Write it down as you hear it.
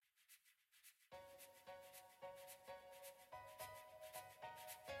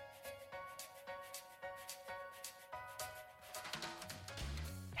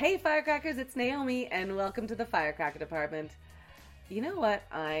Hey Firecrackers, it's Naomi and welcome to the Firecracker Department. You know what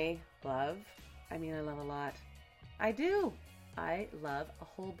I love? I love a lot. I do. I love a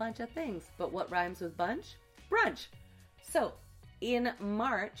whole bunch of things. But what rhymes with bunch? Brunch. So, in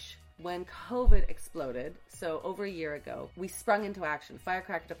March, when COVID exploded, so over a year ago, we sprung into action.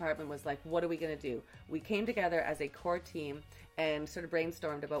 Firecracker Department was like, what are we going to do? We came together as a core team and sort of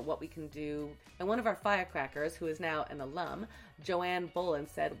brainstormed about what we can do. And one of our firecrackers, who is now an alum, Joanne Bolin,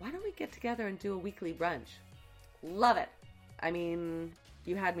 said, why don't we get together and do a weekly brunch? Love it.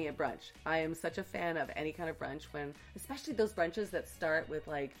 You had me at brunch. I am such a fan of any kind of brunch, especially those brunches that start with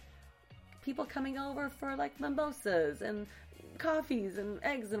like people coming over for like mimosas and coffees and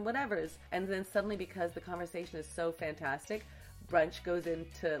eggs and whatever's. And then suddenly, because the conversation is so fantastic, brunch goes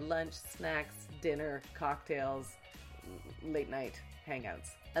into lunch, snacks, dinner, cocktails, late night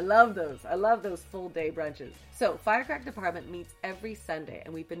hangouts. I love those full day brunches. So Firecracker Department meets every Sunday,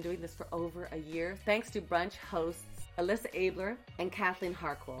 and we've been doing this for over a year thanks to brunch hosts Alyssa Abler and Kathleen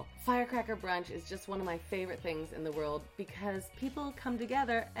Harkwell. Firecracker brunch is just one of my favorite things in the world because people come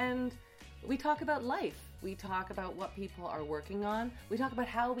together and we talk about life. We talk about what people are working on. We talk about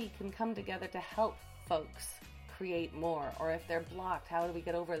how we can come together to help folks create more, or if they're blocked, how do we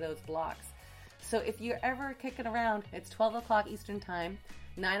get over those blocks? So if you're ever kicking around, it's 12 o'clock Eastern Time,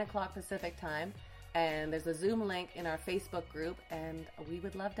 9 o'clock Pacific Time, and there's a Zoom link in our Facebook group, and we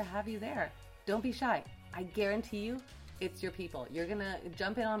would love to have you there. Don't be shy. I guarantee you, it's your people. You're going to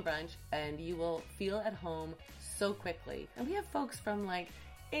jump in on brunch, and you will feel at home so quickly. And we have folks from like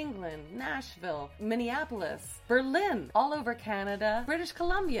England, Nashville, Minneapolis, Berlin, all over Canada, British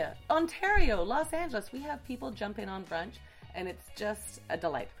Columbia, Ontario, Los Angeles. We have people jump in on brunch, and it's just a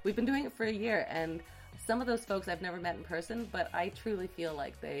delight. We've been doing it for a year, and some of those folks I've never met in person, but I truly feel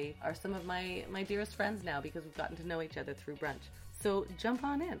like they are some of my dearest friends now because we've gotten to know each other through brunch. So jump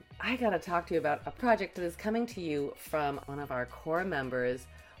on in. I gotta talk to you about a project that is coming to you from one of our core members,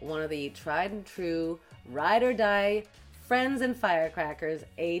 one of the tried and true ride or die friends and firecrackers,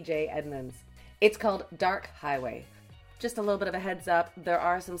 AJ Edmonds. It's called Dark Highway. Just a little bit of a heads up, there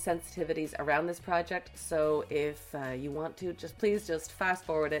are some sensitivities around this project, so if you want to, please fast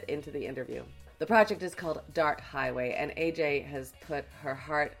forward it into the interview. The project is called Dark Highway, and AJ has put her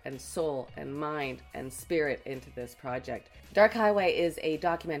heart and soul and mind and spirit into this project. Dark Highway is a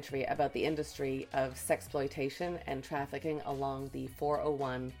documentary about the industry of sexploitation and trafficking along the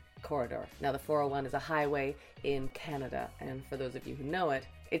 401 corridor. Now, the 401 is a highway in Canada, and for those of you who know it,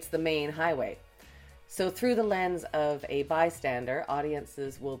 it's the main highway. So through the lens of a bystander,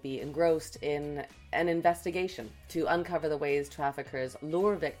 audiences will be engrossed in an investigation to uncover the ways traffickers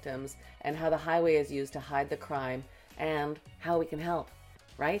lure victims and how the highway is used to hide the crime and how we can help,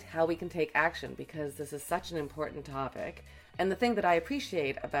 right? How we can take action, because this is such an important topic. And the thing that I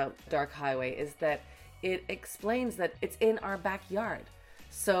appreciate about Dark Highway is that it explains that it's in our backyard.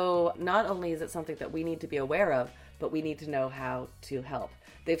 So not only is it something that we need to be aware of, but we need to know how to help.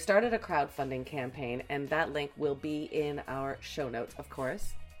 They've started a crowdfunding campaign, and that link will be in our show notes, of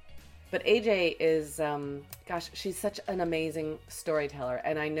course. But AJ is, she's such an amazing storyteller,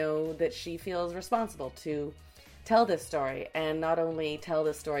 and I know that she feels responsible to tell this story, and not only tell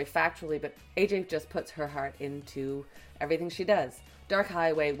this story factually, but AJ just puts her heart into everything she does. Dark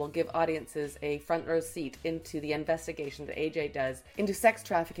Highway will give audiences a front row seat into the investigation that AJ does into sex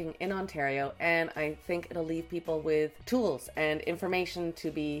trafficking in Ontario, and I think it'll leave people with tools and information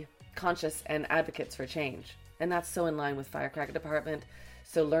to be conscious and advocates for change. And that's so in line with Firecracker Department.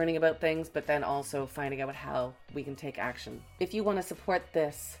 So learning about things, but then also finding out how we can take action. If you want to support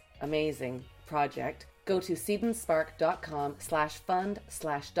this amazing project, go to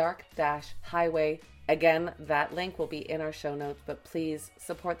seedenspark.com/fund/dark-highway. Again, that link will be in our show notes, but please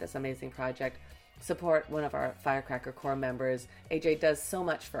support this amazing project. Support one of our Firecracker core members. AJ does so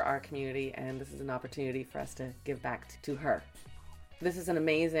much for our community, and this is an opportunity for us to give back to her. This is an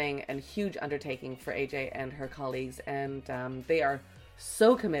amazing and huge undertaking for AJ and her colleagues, and they are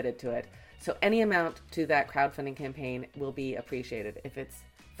so committed to it. So any amount to that crowdfunding campaign will be appreciated. If it's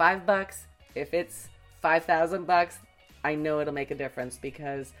 $5, if it's $5,000, I know it'll make a difference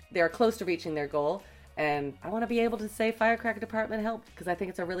because they're close to reaching their goal. And I want to be able to say Firecracker Department helped because I think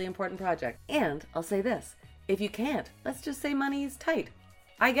it's a really important project. And I'll say this, if you can't, let's just say money's tight.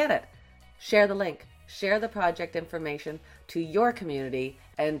 I get it. Share the link. Share the project information to your community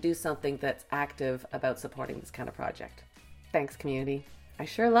and do something that's active about supporting this kind of project. Thanks, community. I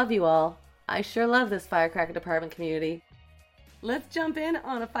sure love you all. I sure love this Firecracker Department community. Let's jump in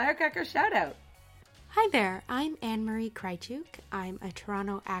on a Firecracker shout out. Hi there, I'm Anne-Marie Krychuk. I'm a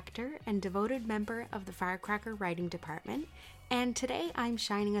Toronto actor and devoted member of the Firecracker Writing Department, and today I'm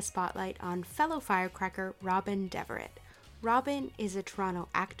shining a spotlight on fellow firecracker Robyn Deverett. Robyn is a Toronto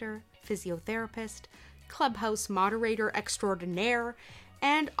actor, physiotherapist, clubhouse moderator extraordinaire,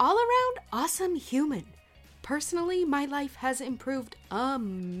 and all-around awesome human. Personally, my life has improved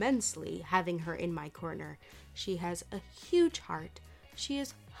immensely having her in my corner. She has a huge heart, she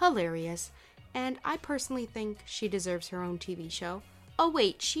is hilarious, and I personally think she deserves her own TV show. Oh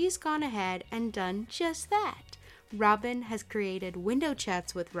wait, she's gone ahead and done just that. Robyn has created Window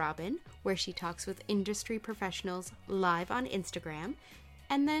Chats with Robyn, where she talks with industry professionals live on Instagram,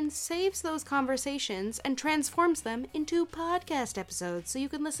 and then saves those conversations and transforms them into podcast episodes so you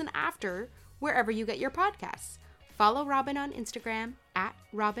can listen after wherever you get your podcasts. Follow Robyn on Instagram at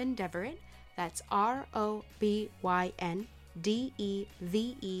Robyn Deverett. That's ROBYNDEVERETT.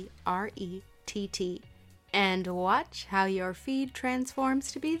 And watch how your feed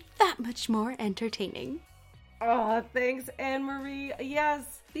transforms to be that much more entertaining. Oh, thanks, Anne-Marie.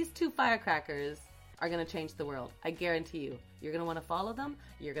 Yes, these two firecrackers are going to change the world. I guarantee you. You're going to want to follow them.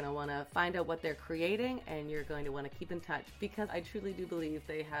 You're going to want to find out what they're creating, and you're going to want to keep in touch because I truly do believe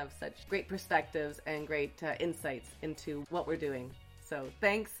they have such great perspectives and great insights into what we're doing. So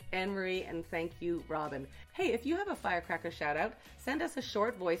thanks, Anne-Marie, and thank you, Robyn. Hey, if you have a firecracker shout out, send us a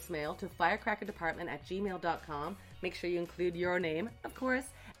short voicemail to firecrackerdepartment@gmail.com. Make sure you include your name, of course,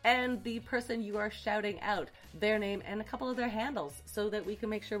 and the person you are shouting out, their name and a couple of their handles so that we can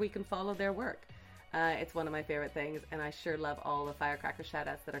make sure we can follow their work. It's one of my favorite things, and I sure love all the firecracker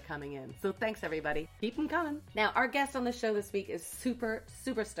shout-outs that are coming in. So thanks, everybody. Keep them coming. Now, our guest on the show this week is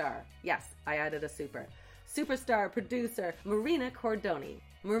superstar. Yes, I added a superstar producer Marina Cordoni.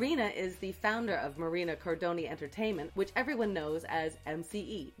 Marina is the founder of Marina Cordoni Entertainment, which everyone knows as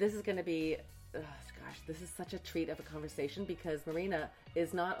MCE. This is going to be... this is such a treat of a conversation because Marina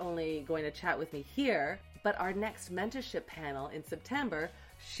is not only going to chat with me here, but our next mentorship panel in September,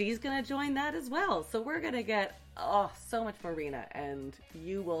 she's going to join that as well. So we're going to get, so much Marina, and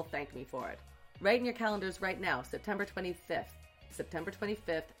you will thank me for it. Write in your calendars right now, September 25th. September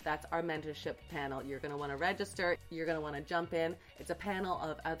 25th, that's our mentorship panel. You're going to want to register. You're going to want to jump in. It's a panel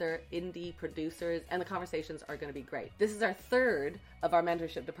of other indie producers, and the conversations are going to be great. This is our third of our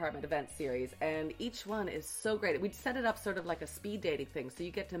mentorship department event series, and each one is so great. We set it up sort of like a speed dating thing, so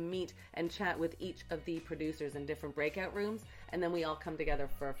you get to meet and chat with each of the producers in different breakout rooms, and then we all come together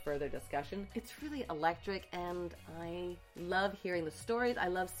for a further discussion. It's really electric, and I love hearing the stories. I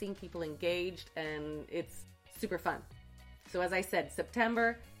love seeing people engaged, and it's super fun. So as I said,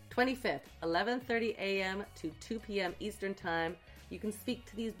 September 25th, 11:30 a.m. to 2 p.m. Eastern Time. You can speak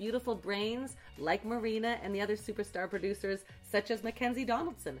to these beautiful brains like Marina and the other superstar producers such as Mackenzie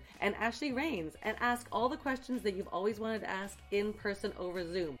Donaldson and Ashley Rains and ask all the questions that you've always wanted to ask in person over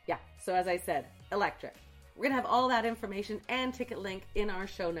Zoom. Yeah, so as I said, electric. We're going to have all that information and ticket link in our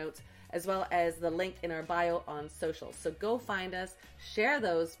show notes, as well as the link in our bio on social. So go find us, share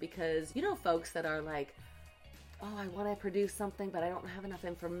those, because you know folks that are like, oh, I want to produce something, but I don't have enough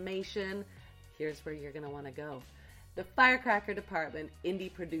information. Here's where you're going to want to go. The Firecracker Department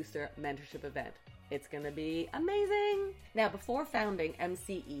Indie Producer Mentorship Event. It's going to be amazing. Now, before founding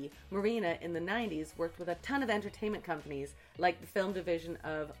MCE, Marina in the 90s worked with a ton of entertainment companies like the film division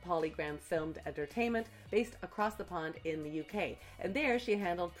of Polygram Filmed Entertainment based across the pond in the UK. And there she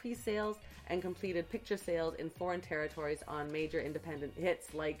handled pre-sales and completed picture sales in foreign territories on major independent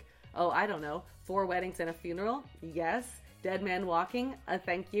hits like, I don't know, 4 Weddings and a Funeral, yes, Dead Man Walking, a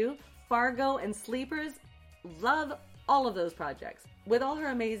thank you, Fargo and Sleepers, love all of those projects. With all her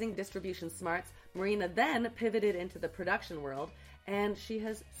amazing distribution smarts, Marina then pivoted into the production world, and she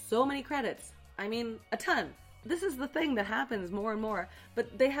has so many credits. I mean, a ton. This is the thing that happens more and more,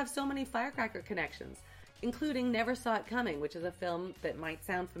 but they have so many firecracker connections, including Never Saw It Coming, which is a film that might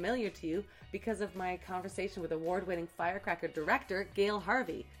sound familiar to you because of my conversation with award-winning firecracker director Gail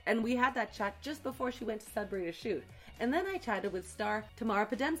Harvey. And we had that chat just before she went to Sudbury to shoot. And then I chatted with star Tamara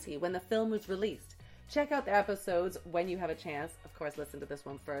Podemski when the film was released. Check out the episodes when you have a chance. Of course, listen to this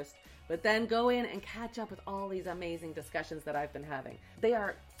one first. But then go in and catch up with all these amazing discussions that I've been having. They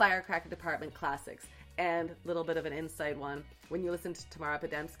are Firecracker Department classics. And a little bit of an inside one. When you listen to Tamara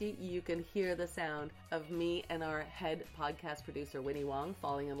Podemski, you can hear the sound of me and our head podcast producer, Winnie Wong,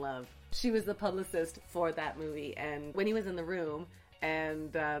 falling in love. She was the publicist for that movie. And Winnie was in the room.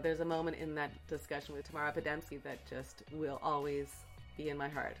 And there's a moment in that discussion with Tamara Podemski that just will always be in my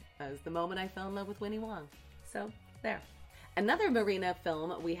heart as the moment I fell in love with Winnie Wong. So, there. Another Marina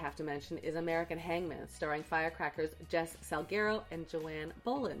film we have to mention is American Hangman, starring firecrackers Jess Salguero and Joanne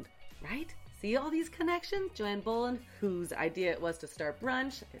Boland. Right? See all these connections? Joanne Boland, whose idea it was to start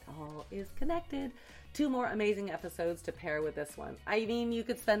brunch, it all is connected. 2 more amazing episodes to pair with this one. I mean, you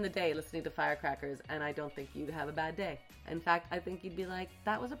could spend the day listening to Firecrackers, and I don't think you'd have a bad day. In fact, I think you'd be like,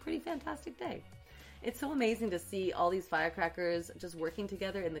 that was a pretty fantastic day. It's so amazing to see all these firecrackers just working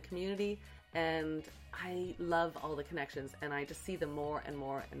together in the community, and I love all the connections, and I just see them more and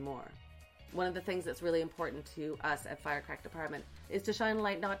more and more. One of the things that's really important to us at Firecrack Department is to shine a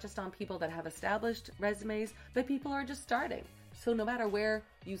light not just on people that have established resumes, but people who are just starting. So no matter where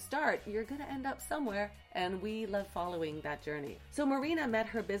you start, you're going to end up somewhere, and we love following that journey. So Marina met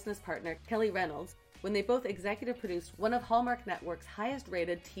her business partner, Kelly Reynolds, when they both executive produced one of Hallmark Network's highest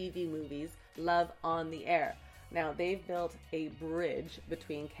rated TV movies, Love on the Air. Now, they've built a bridge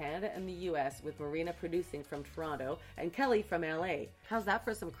between Canada and the US, with Marina producing from Toronto and Kelly from LA. How's that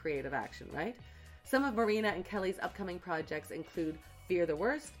for some creative action, right? Some of Marina and Kelly's upcoming projects include Fear the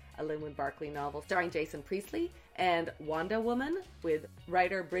Worst, a Linwood Barclay novel starring Jason Priestley, and Wanda Woman with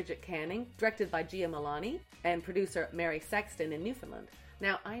writer Bridget Canning, directed by Gia Milani, and producer Mary Sexton in Newfoundland.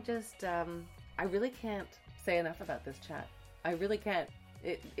 Now, I really can't say enough about this chat. I really can't.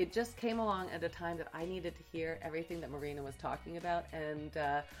 It just came along at a time that I needed to hear everything that Marina was talking about, and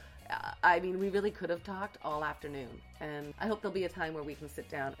I mean, we really could have talked all afternoon, and I hope there'll be a time where we can sit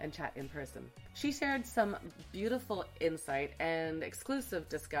down and chat in person. She shared some beautiful insight and exclusive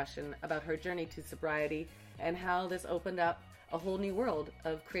discussion about her journey to sobriety and how this opened up a whole new world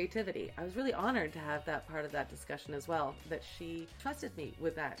of creativity. I was really honored to have that part of that discussion as well, that she trusted me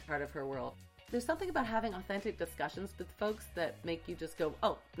with that part of her world. There's something about having authentic discussions with folks that make you just go,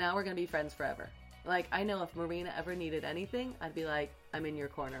 oh, now we're going to be friends forever. Like, I know if Marina ever needed anything, I'd be like, I'm in your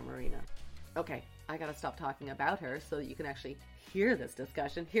corner, Marina. Okay, I got to stop talking about her so that you can actually hear this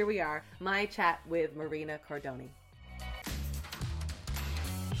discussion. Here we are, my chat with Marina Cordoni.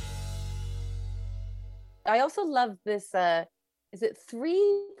 I also love this, is it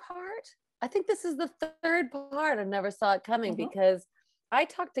 3-part? I think this is the 3rd part. I never saw it coming because I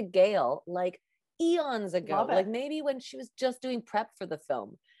talked to Gail like eons ago, like maybe when she was just doing prep for the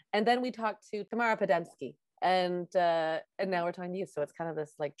film. And then we talked to Tamara Podemski, and now we're talking to you. So it's kind of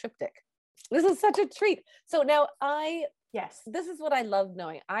this like triptych. This is such a treat. So now this is what I love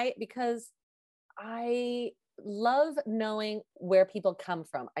knowing. Because I love knowing where people come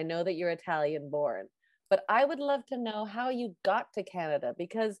from. I know that you're Italian born, but I would love to know how you got to Canada,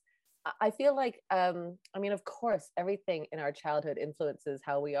 because I feel like, I mean, of course, everything in our childhood influences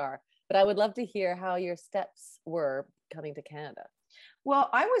how we are, but I would love to hear how your steps were coming to Canada. Well,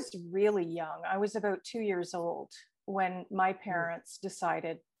 I was really young. I was about 2 years old when my parents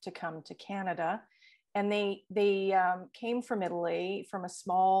decided to come to Canada, and they came from Italy, from a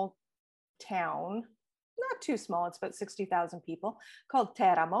small town, not too small, it's about 60,000 people, called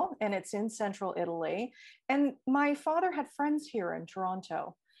Teramo, and it's in central Italy. And my father had friends here in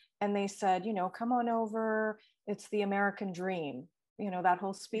Toronto. And they said, you know, come on over. It's the American dream, you know, that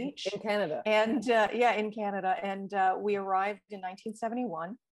whole speech. In Canada. And in Canada. And we arrived in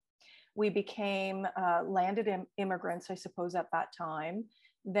 1971. We became landed immigrants, I suppose, at that time.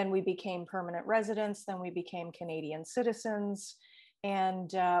 Then we became permanent residents. Then we became Canadian citizens.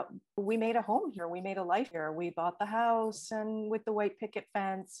 And we made a home here. We made a life here. We bought the house, and with the white picket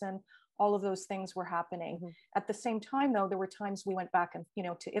fence, and all of those things were happening. At the same time, though, there were times we went back and, you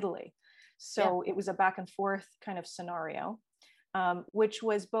know, to Italy. So it was a back and forth kind of scenario, which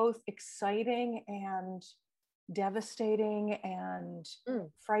was both exciting and devastating and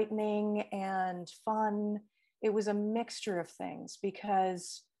frightening and fun. It was a mixture of things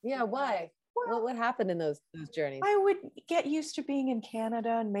because... Yeah, why? Well, what happened in those journeys? I would get used to being in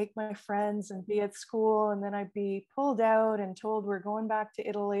Canada and make my friends and be at school, and then I'd be pulled out and told we're going back to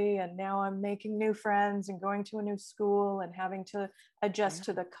Italy, and now I'm making new friends and going to a new school and having to adjust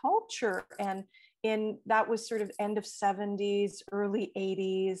to the culture. And that was sort of end of 70s, early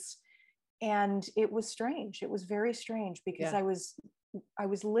 80s, and it was strange. It was very strange because I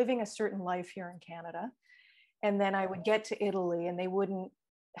was living a certain life here in Canada, and then I would get to Italy and they wouldn't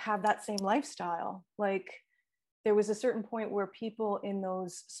have that same lifestyle. Like, there was a certain point where people in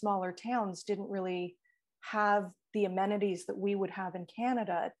those smaller towns didn't really have the amenities that we would have in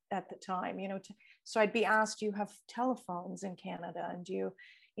Canada at the time, you know. So I'd be asked, do you have telephones in Canada? And do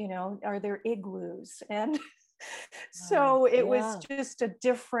you know, are there igloos? And so it was just a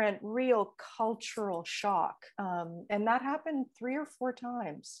different, real cultural shock. And that happened 3 or 4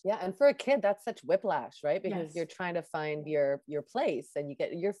 times. Yeah. And for a kid, that's such whiplash, right? Because you're trying to find your place, and you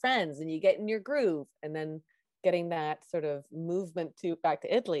get your friends, and you get in your groove, and then getting that sort of movement back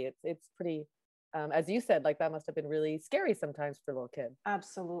to Italy. It's pretty, as you said, like that must have been really scary sometimes for a little kid.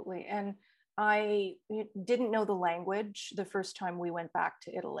 Absolutely. And I didn't know the language the first time we went back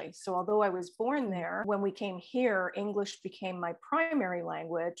to Italy. So although I was born there, when we came here, English became my primary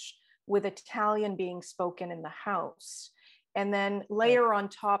language, with Italian being spoken in the house. And then layer on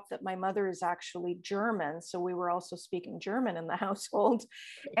top that my mother is actually German. So we were also speaking German in the household.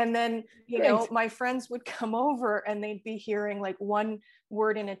 And then, my friends would come over and they'd be hearing like one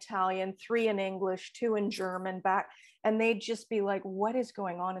word in Italian, 3 in English, 2 in German back. And they'd just be like, what is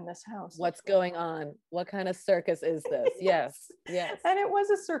going on in this house? What's going on? What kind of circus is this? Yes. Yes. And it was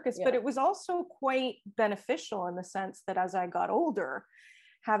a circus, but it was also quite beneficial in the sense that as I got older,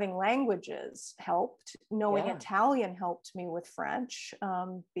 having languages helped. Knowing Italian helped me with French,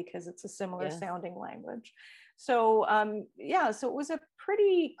 because it's a similar sounding language. So so it was a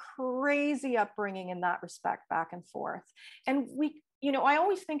pretty crazy upbringing in that respect, back and forth. And we, I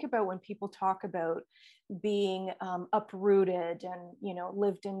always think about when people talk about being uprooted and,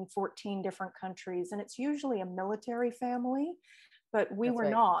 lived in 14 different countries, and it's usually a military family. But we were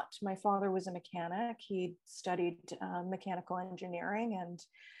not. My father was a mechanic. He studied mechanical engineering, and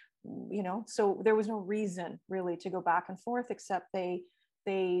so there was no reason really to go back and forth, except they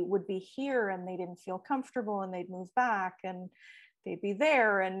would be here and they didn't feel comfortable, and they'd move back and they'd be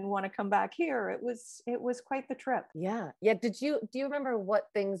there and want to come back here. It was quite the trip. Yeah. Do you remember what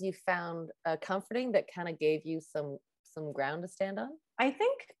things you found comforting that kind of gave you some ground to stand on? I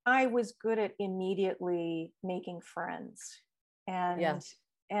think I was good at immediately making friends.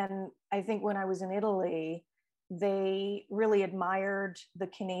 And I think when I was in Italy, they really admired the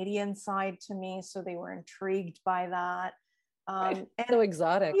Canadian side to me. So they were intrigued by that. And so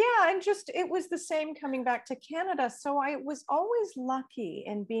exotic. Yeah. And just, it was the same coming back to Canada. So I was always lucky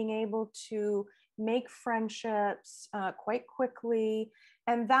in being able to make friendships quite quickly.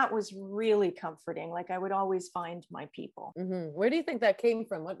 And that was really comforting. Like I would always find my people. Mm-hmm. Where do you think that came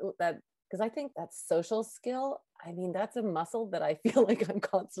from? Because I think that social skill, I mean, that's a muscle that I feel like I'm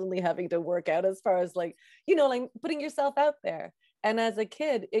constantly having to work out, as far as like putting yourself out there. And as a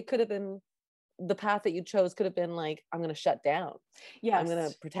kid, it could have been, the path that you chose could have been like, I'm going to shut down. Yes. I'm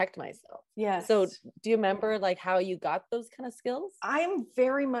going to protect myself. Yes. So do you remember like how you got those kind of skills? I'm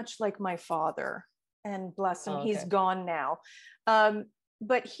very much like my father, and bless him, he's gone now.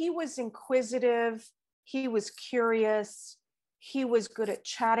 But he was inquisitive. He was curious. He was good at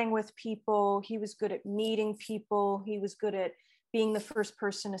chatting with people. He was good at meeting people. He was good at being the first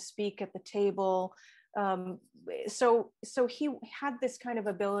person to speak at the table. So he had this kind of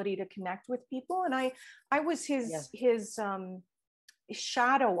ability to connect with people. And I was his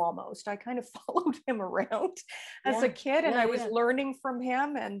shadow almost. I kind of followed him around as a kid, and I was learning from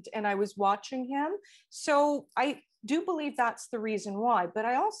him, and I was watching him. So I do believe that's the reason why. But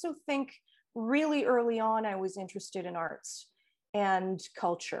I also think really early on, I was interested in arts and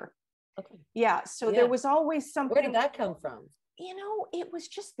culture. Okay. Yeah. So there was always something. Where did that come from? It was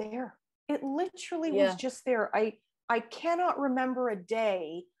just there. It literally was just there. I cannot remember a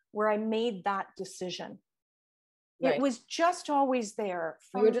day where I made that decision. Right. It was just always there.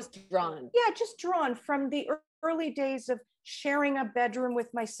 You were just drawn. Yeah, just drawn from the early days of sharing a bedroom with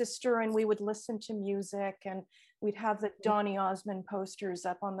my sister, and we would listen to music, and we'd have the Donny Osmond posters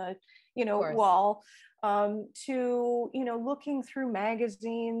up on the, wall, to, looking through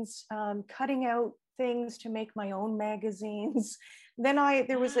magazines, cutting out things to make my own magazines. Then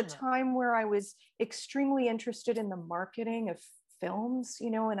there was a time where I was extremely interested in the marketing of films,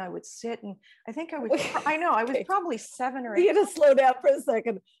 and I would sit, and I think I was, I was probably 7 or 8. You had to slow down for a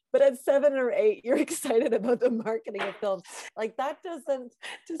second, but at 7 or 8, you're excited about the marketing of films. Like that doesn't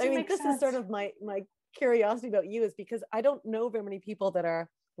make sense. This is sort of my curiosity about you, is because I don't know very many people that are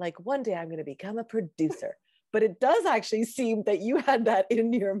like, one day I'm going to become a producer, but it does actually seem that you had that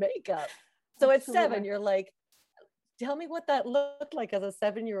in your makeup. So Absolutely. At 7, you're like, tell me what that looked like as a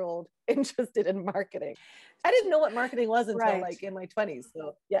 7-year-old interested in marketing. I didn't know what marketing was until like in my 20s.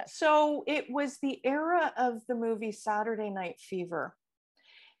 So yeah. So it was the era of the movie Saturday Night Fever.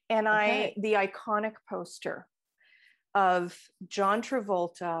 And the iconic poster of John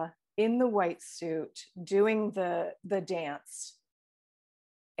Travolta in the white suit doing the dance.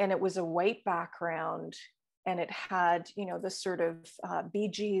 And it was a white background, and it had, the sort of Bee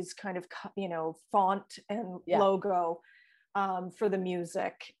Gees kind of, font and logo for the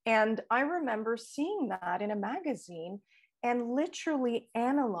music. And I remember seeing that in a magazine and literally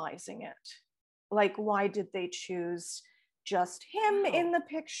analyzing it. Like, why did they choose just him in the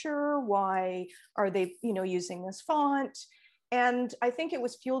picture? Why are they, using this font? And I think it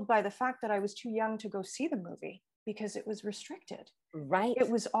was fueled by the fact that I was too young to go see the movie because it was restricted. Right. It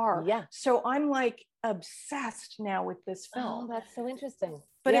was R. Yeah. So I'm like obsessed now with this film. Oh, that's so interesting.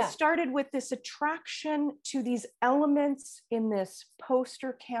 But yeah. it started with this attraction to these elements in this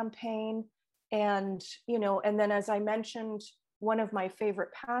poster campaign. And, you know, and then as I mentioned, one of my favorite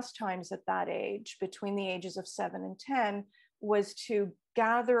pastimes at that age, between the ages of 7 and 10, was to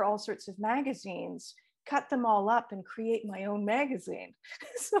gather all sorts of magazines, cut them all up, and create my own magazine.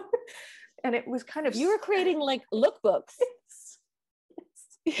 So, and it was kind of, you were creating like lookbooks.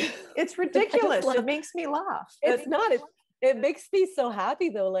 It's ridiculous. It makes me laugh. It's not. It makes me so happy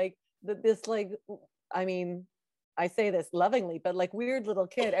though. Like this, like, I mean, I say this lovingly, but like weird little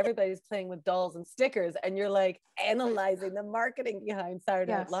kid, everybody's playing with dolls and stickers, and you're like analyzing the marketing behind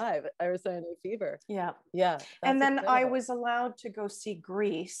Saturday Night Live or Saturday Night Fever. Yeah. Yeah. And then incredible. I was allowed to go see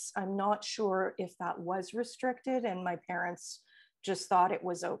Grease. I'm not sure if that was restricted, and my parents just thought it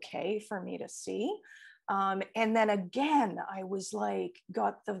was okay for me to see. And then again, I was like,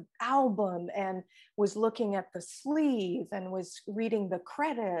 got the album and was looking at the sleeve and was reading the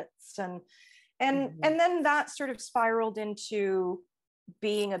credits, and then that sort of spiraled into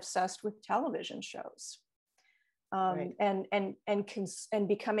being obsessed with television shows, right. and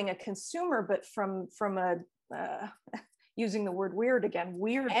becoming a consumer, but from a using the word weird again,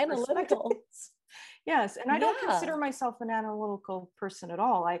 weird analytical. Yes. And I don't consider myself an analytical person at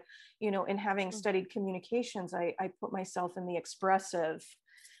all. I, you know, in having studied communications, I put myself in the expressive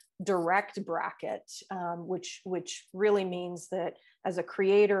direct bracket, which really means that as a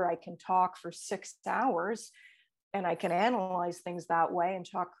creator, I can talk for 6 hours and I can analyze things that way and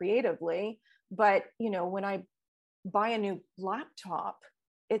talk creatively. But, you know, when I buy a new laptop,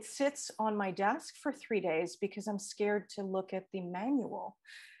 it sits on my desk for 3 days because I'm scared to look at the manual,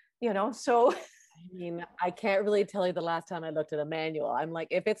 you know, so. I mean, I can't really tell you the last time I looked at a manual. I'm like,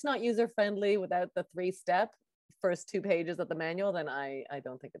 if it's not user-friendly without the 3-step first 2 pages of the manual, then I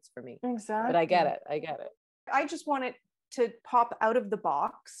don't think it's for me. Exactly. But I get it. I just want it to pop out of the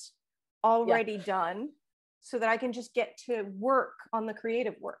box already done so that I can just get to work on the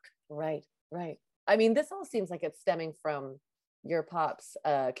creative work. Right. I mean, this all seems like it's stemming from your pop's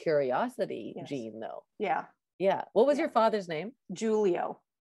curiosity gene though. Yeah. What was your father's name? Giulio.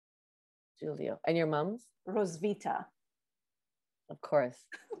 And your mom's? Rosvita. Of course.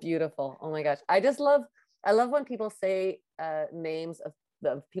 Beautiful. Oh my gosh. I love when people say names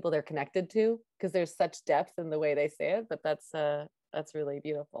of people they're connected to, because there's such depth in the way they say it, but that's really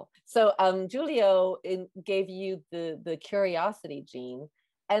beautiful. So Giulio gave you the curiosity gene.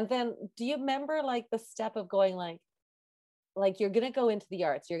 And then do you remember like the step of going like you're going to go into the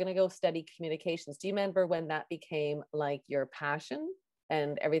arts, you're going to go study communications. Do you remember when that became like your passion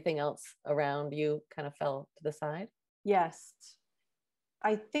and everything else around you kind of fell to the side? Yes.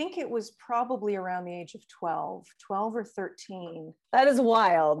 I think it was probably around the age of 12 or 13. That is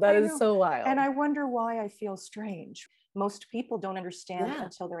wild. That is so wild. And I wonder why I feel strange. Most people don't understand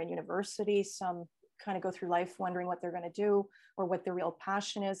until they're in university. Some kind of go through life wondering what they're going to do or what their real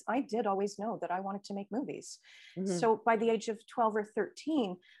passion is. I did always know that I wanted to make movies. Mm-hmm. So by the age of 12 or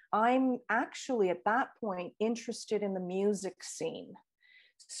 13, I'm actually at that point interested in the music scene.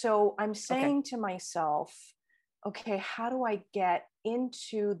 So I'm saying to myself, okay, how do I get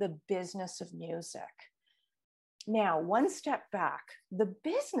into the business of music? Now, one step back, the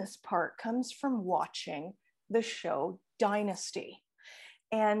business part comes from watching the show Dynasty.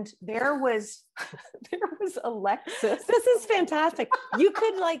 And there was Alexis. This is fantastic. You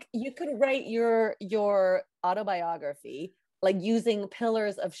could write your autobiography like using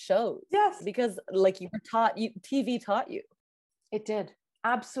pillars of shows. Yes. Because like TV taught you. It did.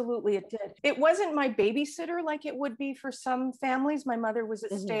 Absolutely, it did. It wasn't my babysitter like it would be for some families. My mother was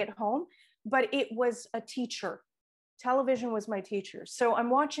a stay-at-home, but it was a teacher. Television was my teacher. So I'm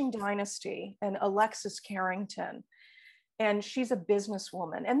watching Dynasty and Alexis Carrington, and she's a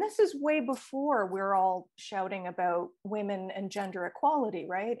businesswoman. And this is way before we're all shouting about women and gender equality,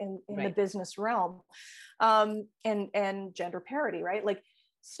 right? In the business realm, and gender parity, right? Like,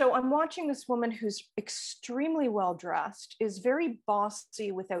 so I'm watching this woman who's extremely well-dressed, is very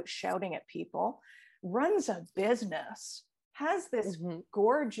bossy without shouting at people, runs a business, has this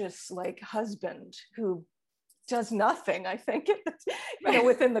gorgeous like husband who does nothing, I think,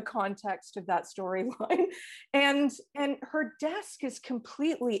 within the context of that storyline. And her desk is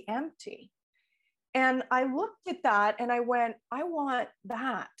completely empty. And I looked at that and I went, I want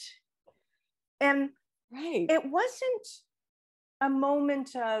that. And it wasn't a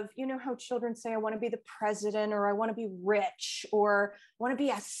moment of, you know, how children say, I want to be the president, or I want to be rich, or I want to be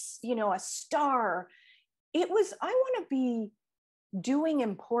a star. It was, I want to be doing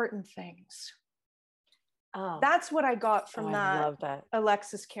important things. Oh, That's what I got from I that love that.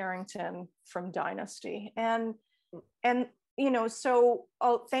 Alexis Carrington from Dynasty. And Mm. so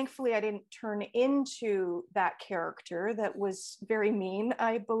thankfully I didn't turn into that character that was very mean,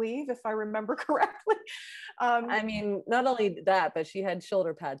 I believe, if I remember correctly. I mean, not only that, but she had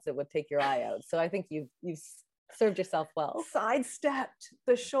shoulder pads that would take your eye out. So I think you've served yourself well. Sidestepped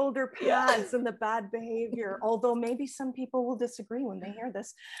the shoulder pads and the bad behavior, although maybe some people will disagree when they hear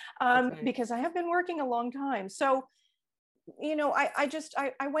this, Right. because I have been working a long time. So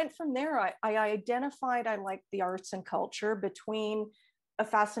I went from there. I identified I liked the arts and culture between a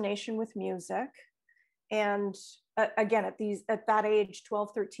fascination with music. And again, at that age,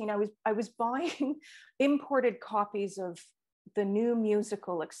 12, 13, I was buying imported copies of the New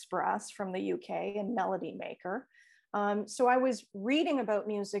Musical Express from the UK and Melody Maker. So I was reading about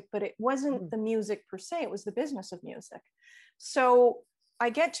music, but it wasn't the music per se, it was the business of music. So I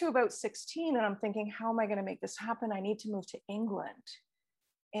get to about 16 and I'm thinking, how am I going to make this happen? I need to move to England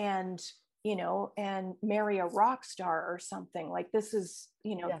and, and marry a rock star or something. Like this is,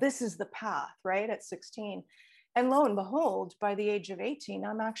 this is the path, right? At 16. And lo and behold, by the age of 18,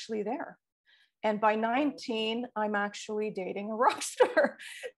 I'm actually there. And by 19, I'm actually dating a rock star.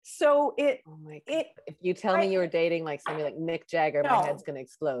 So if you tell me you were dating like somebody like Mick Jagger, my head's going to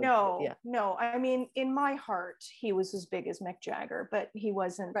explode. No. I mean, in my heart, he was as big as Mick Jagger, but he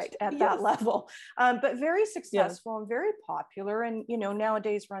wasn't at that level. But very successful and very popular. And,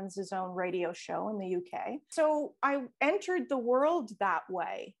 nowadays runs his own radio show in the UK. So I entered the world that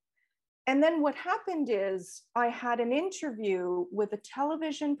way. And then what happened is I had an interview with a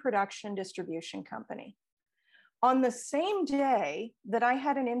television production distribution company on the same day that I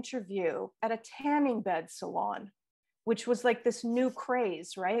had an interview at a tanning bed salon, which was like this new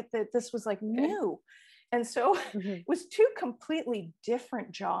craze, right? That this was like new. And so it was two completely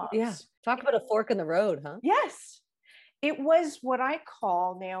different jobs. Yeah. Talk about a fork in the road, huh? Yes. It was what I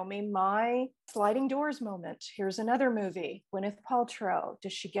call, Naomi, my sliding doors moment. Here's another movie. Gwyneth Paltrow.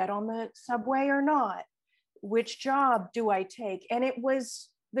 Does she get on the subway or not? Which job do I take? And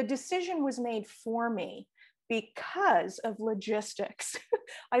the decision was made for me because of logistics.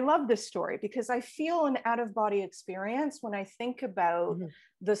 I love this story because I feel an out-of-body experience when I think about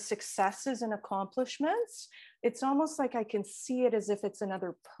the successes and accomplishments. It's almost like I can see it as if it's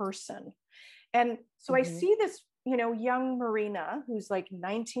another person. And so I see this young Marina, who's like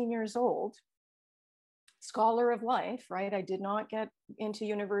 19 years old, scholar of life, right? I did not get into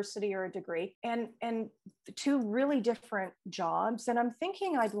university or a degree, and two really different jobs. And I'm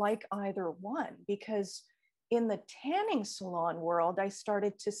thinking I'd like either one because in the tanning salon world, I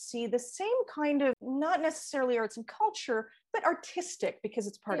started to see the same kind of, not necessarily arts and culture, but artistic because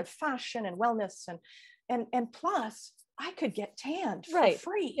it's part of fashion and wellness. And plus, I could get tanned for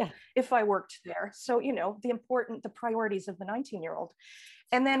free if I worked there. So, the priorities of the 19-year-old.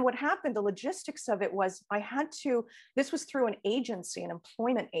 And then what happened, the logistics of it was this was through an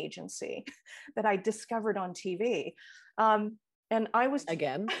employment agency that I discovered on TV. And I was,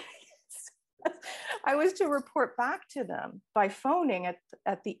 I was to report back to them by phoning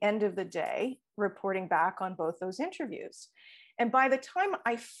at the end of the day, reporting back on both those interviews. And by the time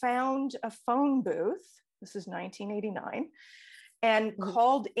I found a phone booth, this is 1989, and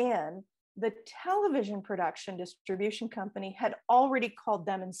called in, the television production distribution company had already called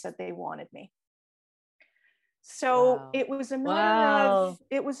them and said they wanted me. So it was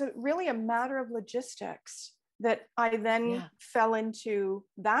really a matter of logistics that I then fell into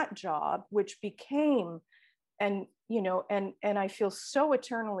that job, which became, and I feel so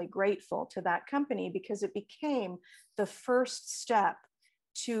eternally grateful to that company because it became the first step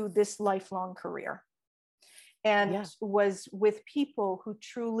to this lifelong career. And was with people who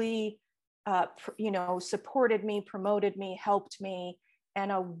truly, supported me, promoted me, helped me,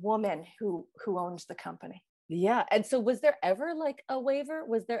 and a woman who owns the company. Yeah. And so was there ever like a waiver?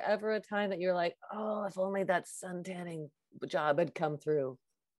 Was there ever a time that you're like, oh, if only that sun tanning job had come through?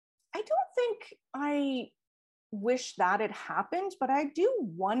 I don't think I wish that had happened, but I do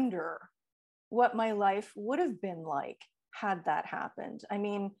wonder what my life would have been like had that happened. I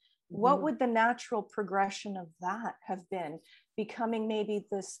mean, what would the natural progression of that have been? Becoming maybe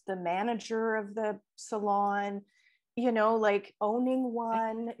the manager of the salon, like owning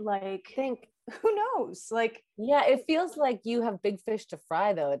one, who knows? Like, yeah, it feels like you have big fish to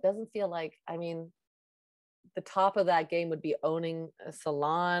fry though. It doesn't feel like, I mean, the top of that game would be owning a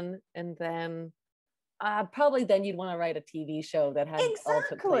salon, and then probably then you'd want to write a TV show that had all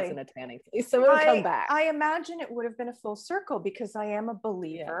took place in a tanning place. So it would come back. I imagine it would have been a full circle because I am a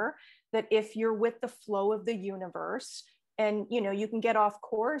believer that if you're with the flow of the universe And, you know, you can get off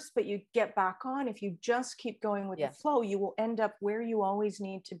course, but you get back on. If you just keep going with the flow, you will end up where you always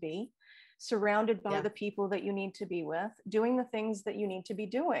need to be, surrounded by the people that you need to be with, doing the things that you need to be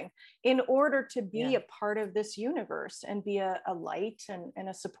doing in order to be a part of this universe and be a light and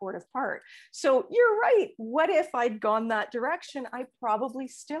a supportive part. So you're right. What if I'd gone that direction? I probably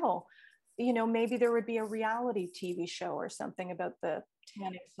still, you know, maybe there would be a reality TV show or something about the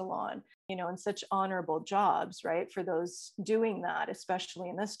tanning salon, you know, and such honorable jobs, right? For those doing that, especially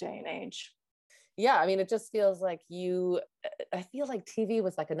in this day and age. Yeah, I mean, it just feels like I feel like TV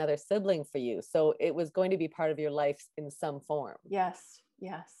was like another sibling for you. So it was going to be part of your life in some form. Yes,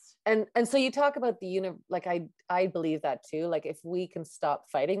 yes. And so you talk about the universe, like I believe that too. Like if we can stop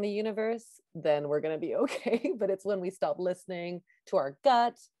fighting the universe, then we're going to be okay. But it's when we stop listening to our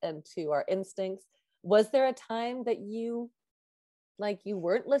gut and to our instincts. Was there a time that you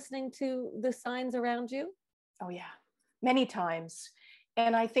weren't listening to the signs around you? Oh yeah, many times.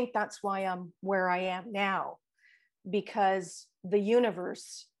 And I think that's why I'm where I am now, because the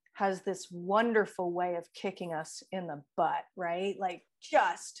universe has this wonderful way of kicking us in the butt, right? Like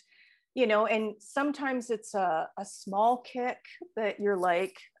just, you know, and sometimes it's a small kick that you're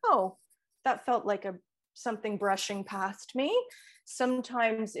like, oh, that felt like something brushing past me.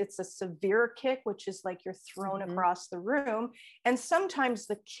 Sometimes it's a severe kick, which is like you're thrown across the room. And sometimes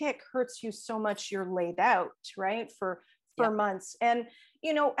the kick hurts you so much you're laid out, right? For months. And,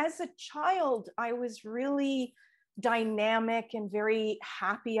 you know, as a child, I was really dynamic and very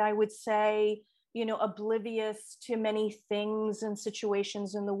happy, I would say, you know, oblivious to many things and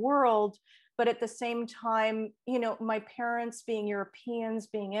situations in the world. But at the same time, you know, my parents being Europeans,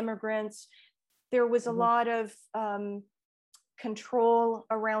 being immigrants, there was a lot of control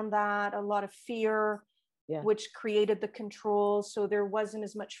around that, a lot of fear, which created the control. So there wasn't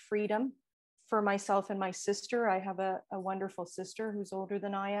as much freedom for myself and my sister. I have a wonderful sister who's older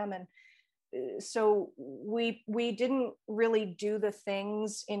than I am. And so we didn't really do the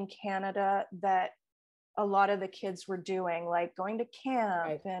things in Canada that a lot of the kids were doing, like going to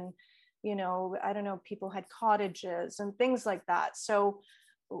camp and, you know, I don't know, people had cottages and things like that. So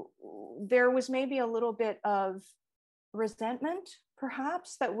there was maybe a little bit of resentment,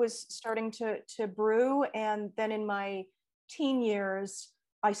 perhaps, that was starting to brew. And then in my teen years,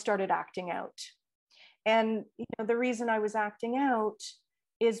 I started acting out. And, you know, the reason I was acting out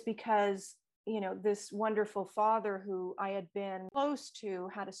is because, you know, this wonderful father who I had been close to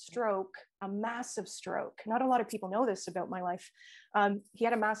had a stroke, a massive stroke. Not a lot of people know this about my life. He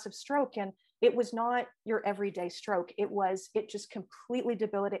had a massive stroke, and it was not your everyday stroke. It just completely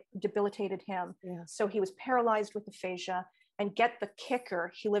debilitated him. Yeah. So he was paralyzed with aphasia. And get the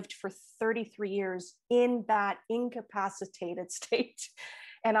kicker, he lived for 33 years in that incapacitated state.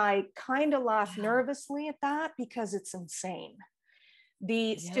 And I kind of laugh nervously at that because it's insane.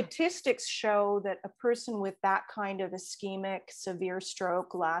 The statistics show that a person with that kind of ischemic severe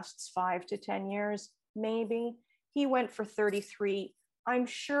stroke lasts 5 to 10 years, maybe. He went for 33. I'm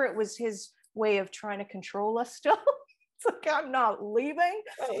sure it was his way of trying to control us still. It's like, I'm not leaving.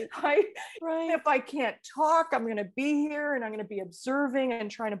 If I can't talk, I'm going to be here and I'm going to be observing and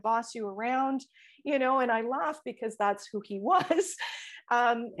trying to boss you around, you know, and I laugh because that's who he was.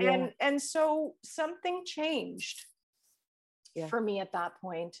 And so something changed for me at that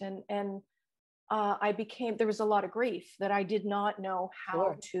point. And there was a lot of grief that I did not know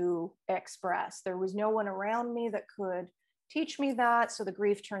how to express. There was no one around me that could teach me that. So the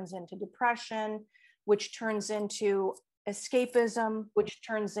grief turns into depression, which turns into escapism, which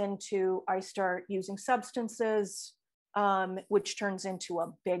turns into, I start using substances, which turns into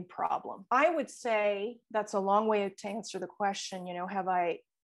a big problem. I would say that's a long way to answer the question, you know, have I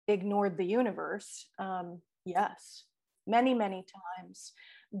ignored the universe? Yes, many, many times.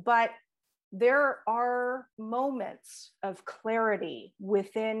 But there are moments of clarity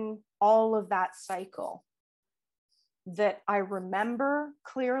within all of that cycle that I remember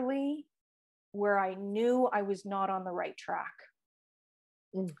clearly, where I knew I was not on the right track.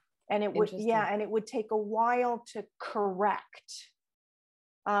 And it would, and it would take a while to correct.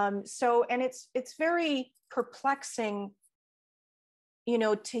 And it's very perplexing, you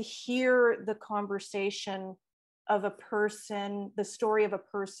know, to hear the conversation of a person, the story of a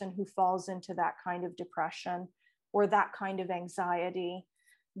person who falls into that kind of depression or that kind of anxiety,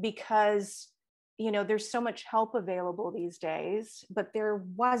 because, you know, there's so much help available these days, but there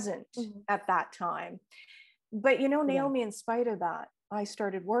wasn't at that time. But, you know, Naomi, in spite of that, I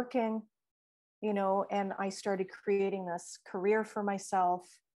started working, you know, and I started creating this career for myself.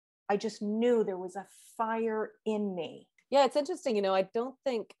 I just knew there was a fire in me. Yeah, it's interesting. You know, I don't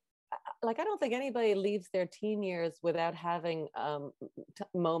think like, I don't think anybody leaves their teen years without having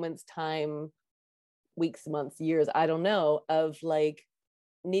moments, time, weeks, months, years, I don't know, of like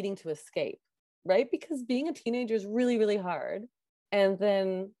needing to escape, right? Because being a teenager is really, really hard. And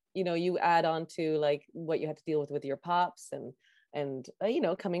then, you know, you add on to like what you had to deal with your pops and you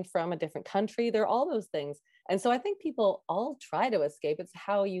know, coming from a different country, there are all those things. And so I think people all try to escape. It's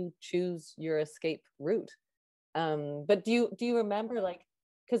how you choose your escape route. But do you remember, like,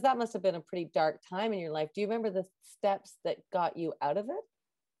 because that must have been a pretty dark time in your life, do you remember the steps that got you out of it?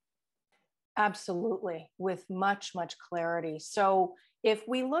 Absolutely, with much, much clarity. So if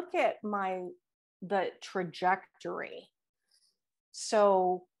we look at the trajectory,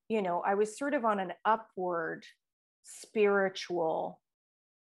 so, you know, I was sort of on an upward spiritual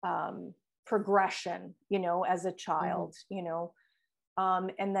progression, you know, as a child, you know,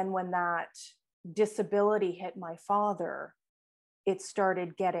 and then when that disability hit my father, it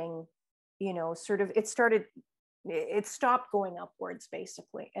started getting, you know, it stopped going upwards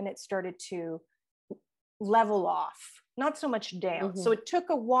basically, and it started to level off, not so much down. So it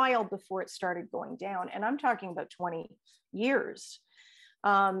took a while before it started going down, and I'm talking about 20 years.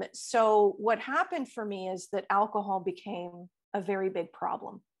 So what happened for me is that alcohol became a very big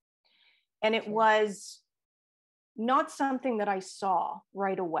problem, and it was not something that I saw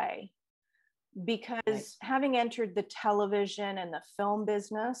right away, because having entered the television and the film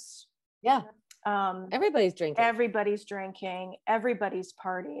business, everybody's drinking, everybody's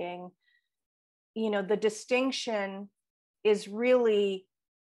partying, you know, the distinction is really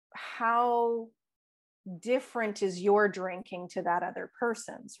how different is your drinking to that other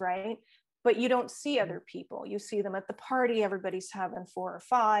person's, right? But you don't see other people. You see them at the party, everybody's having 4 or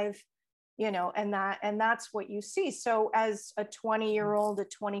 5, you know, and that's what you see. So as a 20-year-old, a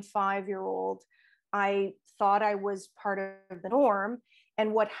 25-year-old, I thought I was part of the norm.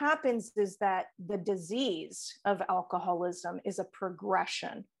 And what happens is that the disease of alcoholism is a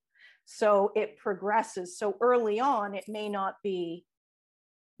progression. So it progresses. So early on, it may not be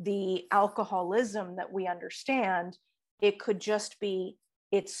the alcoholism that we understand. It could just be,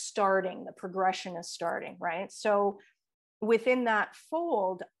 it's starting, the progression is starting, right? So within that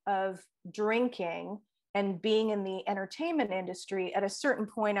fold of drinking and being in the entertainment industry, at a certain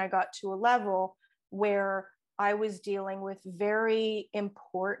point, I got to a level where I was dealing with very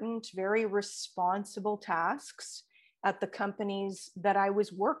important, very responsible tasks at the companies that I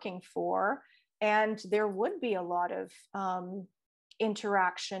was working for. And there would be a lot of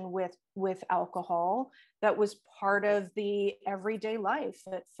interaction with alcohol that was part of the everyday life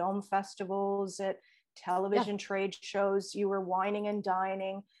at film festivals, at television trade shows. You were wining and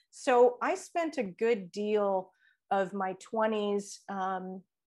dining. So I spent a good deal of my 20s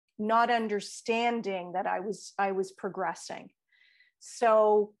not understanding that I was progressing.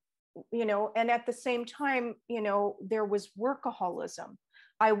 So, you know, and at the same time, you know, there was workaholism.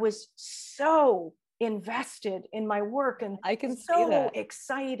 I was so invested in my work and I can so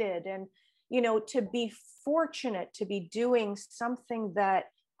excited, and, you know, to be fortunate to be doing something that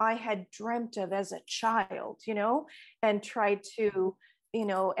I had dreamt of as a child, you know, and tried to, you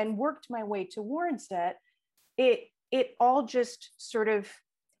know, and worked my way towards it. It all just sort of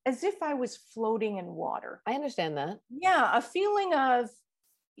as if I was floating in water. I understand that. Yeah, a feeling of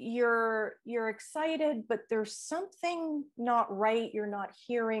you're excited, but there's something not right. You're not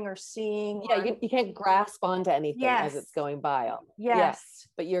hearing or seeing. Yeah, you can't grasp onto anything as it's going by. Yes.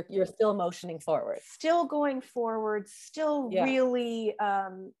 But you're still motioning forward. Still going forward, still really,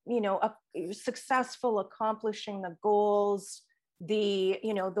 you know, successful, accomplishing the goals. The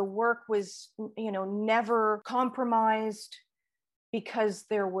work was, you know, never compromised, because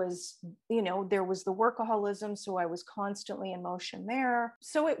there was the workaholism. So I was constantly in motion there.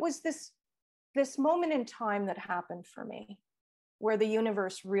 So it was this moment in time that happened for me where the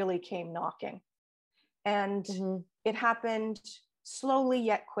universe really came knocking, and it happened slowly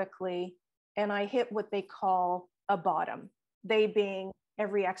yet quickly. And I hit what they call a bottom, they being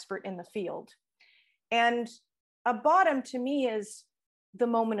every expert in the field. And a bottom to me is the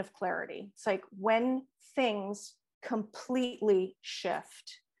moment of clarity. It's like when things completely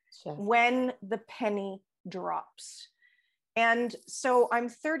shift, when the penny drops. And so I'm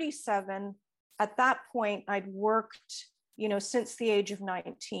 37. At that point, I'd worked, you know, since the age of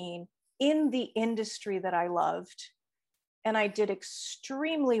 19 in the industry that I loved. And I did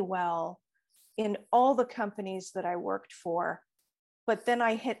extremely well in all the companies that I worked for. But then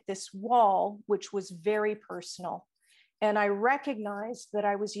I hit this wall, which was very personal. And I recognized that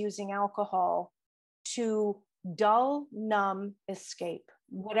I was using alcohol to dull, numb, escape.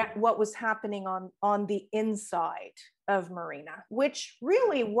 what was happening on the inside of Marina, which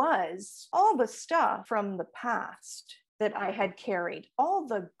really was all the stuff from the past that I had carried, all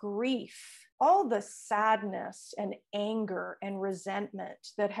the grief, all the sadness and anger and resentment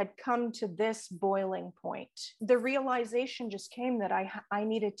that had come to this boiling point. The realization just came that I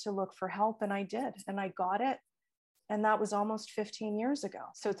needed to look for help, and I did, and I got it. And that was almost 15 years ago.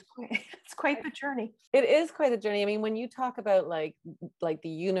 So it's quite the journey. It is quite a journey. I mean, when you talk about like the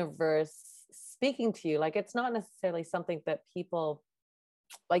universe speaking to you, like it's not necessarily something that people,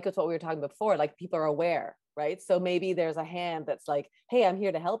 like it's what we were talking before, like people are aware, right? So maybe there's a hand that's like, hey, I'm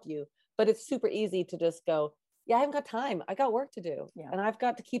here to help you. But it's super easy to just go, yeah, I haven't got time. I got work to do. Yeah. And I've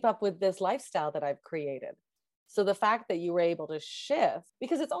got to keep up with this lifestyle that I've created. So the fact that you were able to shift,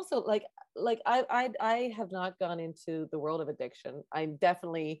 because it's also like I have not gone into the world of addiction. I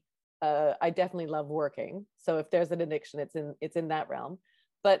definitely love working. So if there's an addiction, it's in that realm.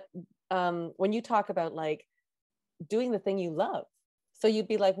 But when you talk about like doing the thing you love, so you'd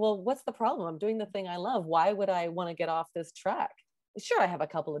be like, well, what's the problem? I'm doing the thing I love. Why would I want to get off this track? Sure, I have a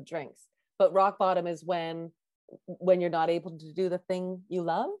couple of drinks, but rock bottom is when you're not able to do the thing you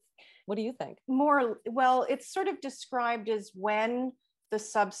love. What do you think? Well, it's sort of described as when the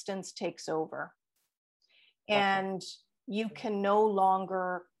substance takes over and you can no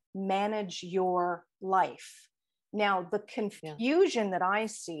longer manage your life. Now, the confusion that I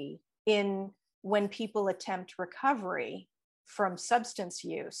see in when people attempt recovery from substance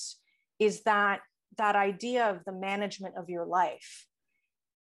use is that idea of the management of your life.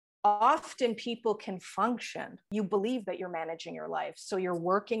 Often people can function. You believe that you're managing your life. So you're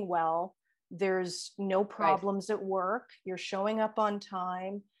working well. There's no problems at work. You're showing up on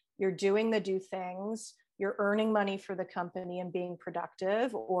time. You're doing the do things. You're earning money for the company and being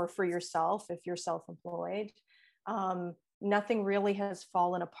productive, or for yourself if you're self-employed. Nothing really has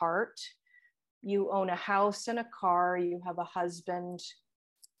fallen apart. You own a house and a car. You have a husband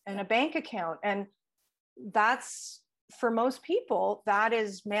and a bank account. And that's, for most people, that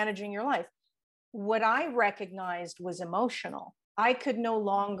is managing your life. What I recognized was emotional. I could no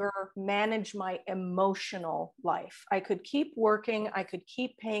longer manage my emotional life. I could keep working. I could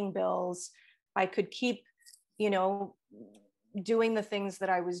keep paying bills. I could keep, doing the things that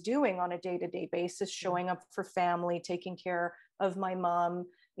I was doing on a day-to-day basis, showing up for family, taking care of my mom,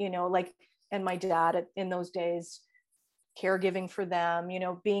 and my dad in those days, caregiving for them,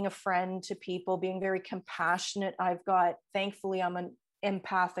 being a friend to people, being very compassionate. Thankfully, I'm an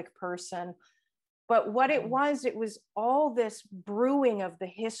empathic person. But what it was all this brewing of the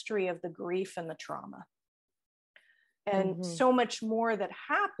history of the grief and the trauma. And so much more that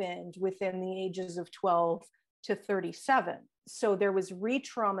happened within the ages of 12 to 37. So there was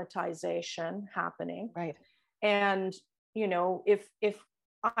re-traumatization happening. Right. And, if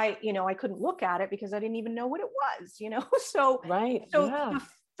I couldn't look at it because I didn't even know what it was, So,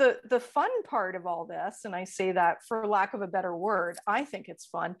 the fun part of all this, and I say that for lack of a better word, I think it's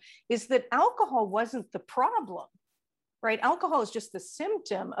fun, is that alcohol wasn't the problem, right? Alcohol is just the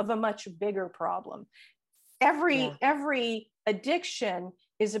symptom of a much bigger problem. Every addiction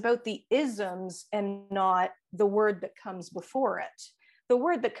is about the isms and not the word that comes before it. The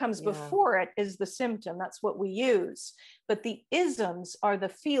word that comes before it is the symptom. That's what we use. But the isms are the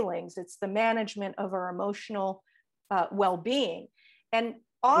feelings. It's the management of our emotional well-being. And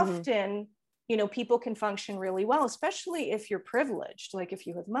often, people can function really well, especially if you're privileged, like if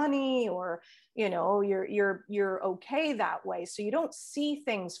you have money or, you're okay that way. So you don't see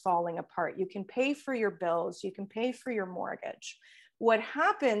things falling apart. You can pay for your bills. You can pay for your mortgage. What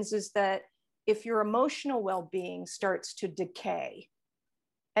happens is that if your emotional well-being starts to decay,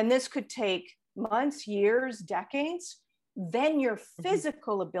 and this could take months, years, decades, then your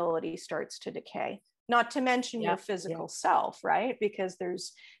physical ability starts to decay, not to mention your physical self, right? Because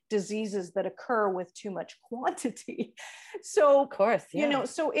there's diseases that occur with too much quantity. So, of course,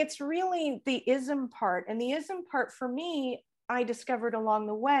 so it's really the ism part. And the ism part for me, I discovered along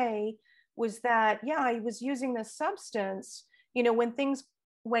the way was that, I was using this substance, when things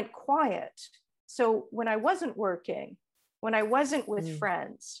went quiet. So when I wasn't working, when I wasn't with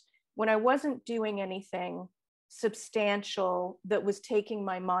friends, when I wasn't doing anything substantial that was taking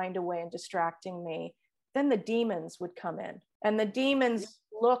my mind away and distracting me, then the demons would come in. And the demons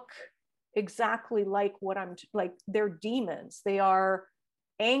look exactly like they're demons. They are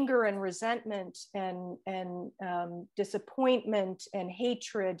anger and resentment and disappointment and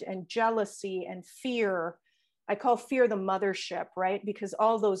hatred and jealousy and fear. I call fear the mothership, right? Because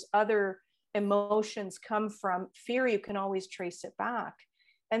all those other emotions come from fear. You can always trace it back.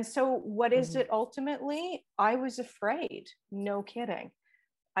 And so what is it ultimately? I was afraid, no kidding.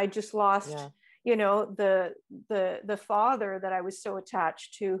 I just lost, Yeah. you know, the father that I was so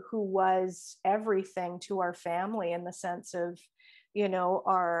attached to, who was everything to our family in the sense of, you know,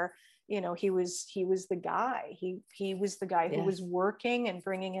 our, you know, he was the guy. He was the guy who was working and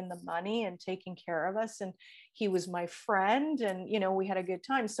bringing in the money and taking care of us, and he was my friend, and you know, we had a good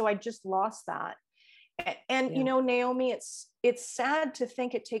time. So I just lost that. And you know, Naomi, it's sad to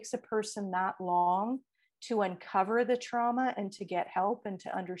think it takes a person that long to uncover the trauma and to get help and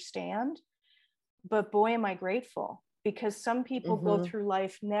to understand. But boy, am I grateful, because some people go through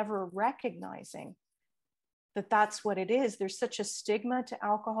life never recognizing that that's what it is. There's such a stigma to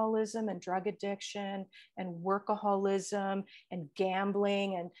alcoholism and drug addiction and workaholism and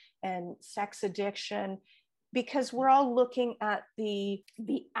gambling and sex addiction, because we're all looking at the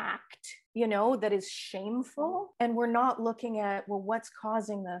act, you know, that is shameful, and we're not looking at, well, what's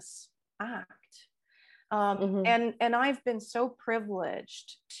causing this act. And I've been so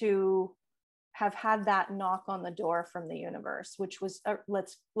privileged to have had that knock on the door from the universe, which was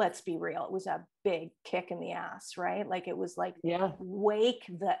let's be real, it was a big kick in the ass, right? Like it was like, wake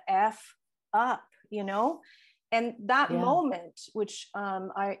the F up, you know. And that moment, which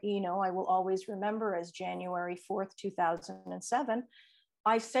I will always remember as January 4th, 2007,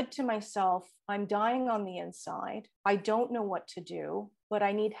 I said to myself, I'm dying on the inside. I don't know what to do, but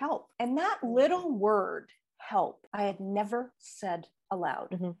I need help. And that little word, help, I had never said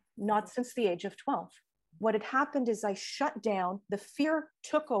aloud, not since the age of 12. What had happened is I shut down, the fear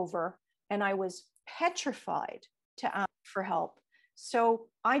took over, and I was petrified to ask for help. So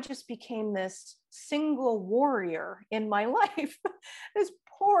I just became this single warrior in my life, this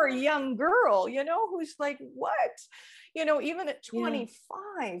poor young girl, you know, who's like, what? You know, even at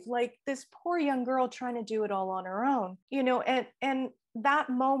 25, like this poor young girl trying to do it all on her own, you know, and that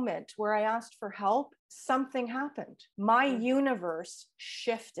moment where I asked for help, something happened. My universe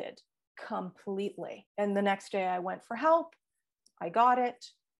shifted completely. And the next day I went for help. I got it.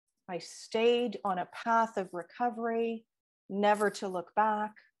 I stayed on a path of recovery, never to look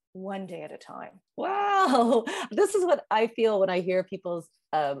back, one day at a time. Wow. This is what I feel when I hear people's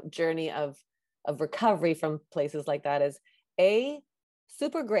journey of recovery from places like that, is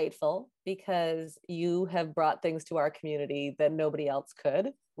super grateful because you have brought things to our community that nobody else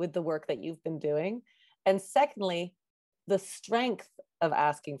could with the work that you've been doing. And secondly, the strength of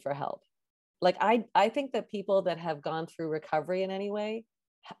asking for help. Like, I think that people that have gone through recovery in any way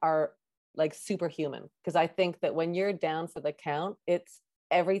are like superhuman, because I think that when you're down for the count, it's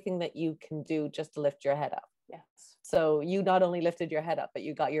everything that you can do just to lift your head up. Yes. So you not only lifted your head up, but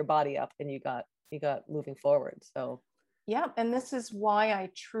you got your body up and you got moving forward. So yeah. And this is why I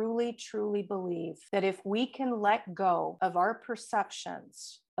truly, truly believe that if we can let go of our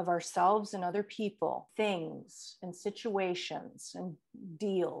perceptions of ourselves and other people, things and situations and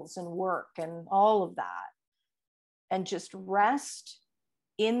deals and work and all of that, and just rest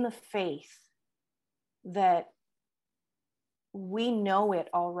in the faith that we know it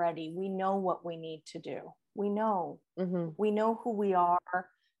already. We know what we need to do. We know who we are.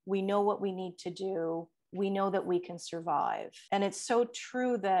 We know what we need to do. We know that we can survive. And it's so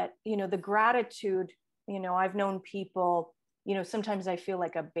true that, you know, the gratitude, you know, I've known people, you know, sometimes I feel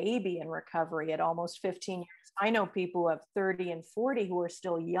like a baby in recovery at almost 15 years. I know people of 30 and 40 who are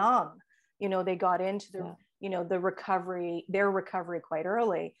still young. You know, they got into the, you know, their recovery quite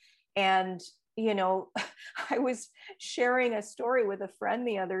early. And, you know, I was sharing a story with a friend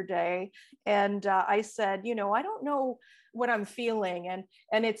the other day, and I said, you know, I don't know what I'm feeling,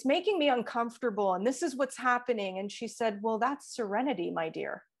 and it's making me uncomfortable, and this is what's happening. And she said, well, that's serenity, my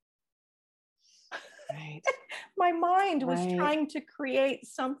dear. Right. My mind was trying to create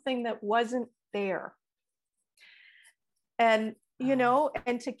something that wasn't there. And, you know,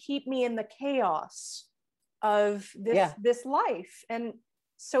 and to keep me in the chaos of this life. And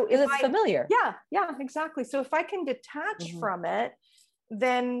so if it's familiar. Yeah, exactly. So if I can detach from it,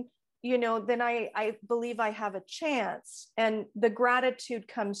 then, you know, then I believe I have a chance, and the gratitude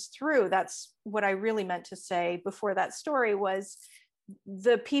comes through. That's what I really meant to say before that story, was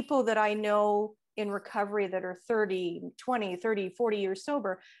the people that I know in recovery that are 30, 20, 30, 40 years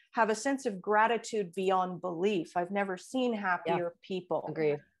sober have a sense of gratitude beyond belief. I've never seen happier people.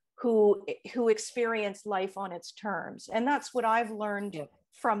 Agreed. Who experience life on its terms. And that's what I've learned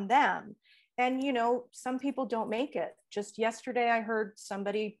from them. And, you know, some people don't make it. Just yesterday, I heard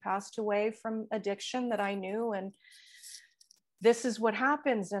somebody passed away from addiction that I knew. And this is what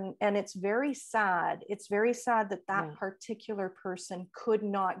happens. And it's very sad. It's very sad that particular person could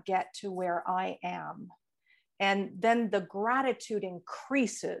not get to where I am. And then the gratitude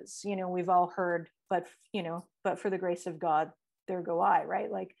increases. You know, we've all heard, but for the grace of God, there go I,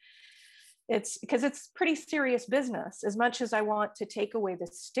 right? Like, it's because it's pretty serious business. As much as I want to take away the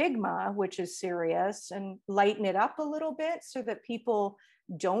stigma, which is serious, and lighten it up a little bit so that people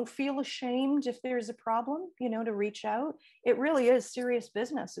don't feel ashamed if there's a problem, to reach out. It really is serious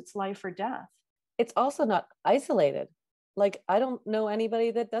business. It's life or death. It's also not isolated. Like, I don't know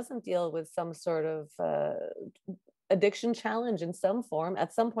anybody that doesn't deal with some sort of addiction challenge in some form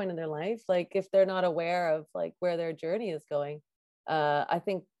at some point in their life. Like, if they're not aware of like where their journey is going, I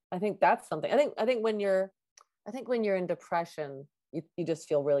think that's something. I think when you're in depression, you just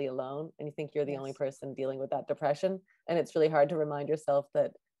feel really alone, and you think you're the only person dealing with that depression. And it's really hard to remind yourself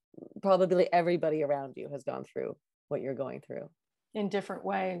that probably everybody around you has gone through what you're going through in different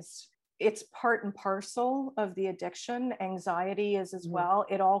ways. It's part and parcel of the addiction. Anxiety is as well.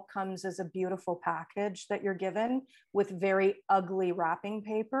 It all comes as a beautiful package that you're given with very ugly wrapping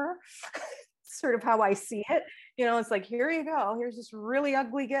paper. Sort of how I see it. It's like, here you go. Here's this really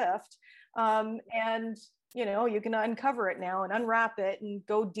ugly gift. And you can uncover it now and unwrap it and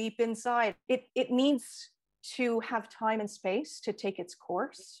go deep inside. It needs to have time and space to take its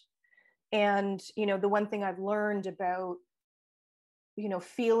course. And, the one thing I've learned about,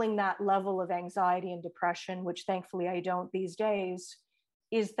 feeling that level of anxiety and depression, which thankfully I don't these days,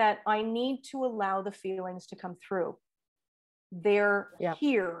 is that I need to allow the feelings to come through. They're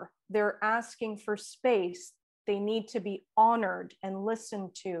here. They're asking for space. They need to be honored and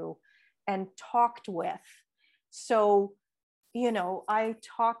listened to and talked with. So, I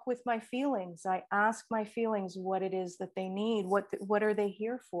talk with my feelings. I ask my feelings what it is that they need. What are they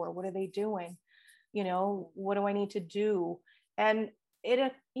here for? What are they doing? What do I need to do? And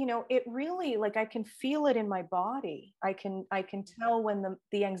it really, like, I can feel it in my body. I can tell when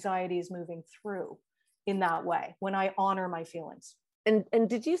the anxiety is moving through in that way, when I honor my feelings. And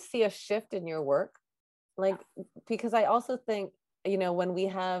did you see a shift in your work? Like, because I also think, when we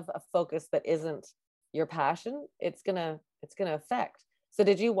have a focus that isn't your passion, it's gonna affect. So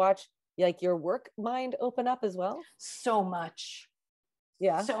did you watch like your work mind open up as well? So much.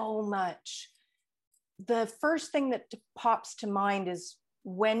 Yeah. So much. The first thing that pops to mind is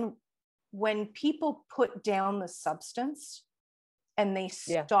when people put down the substance and they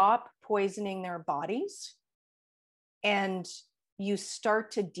stop poisoning their bodies and you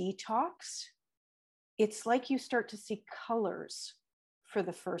start to detox, it's like you start to see colors for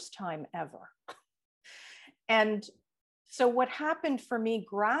the first time ever. And so what happened for me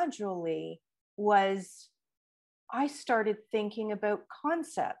gradually was I started thinking about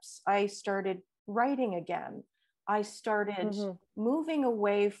concepts. I started writing again. I started moving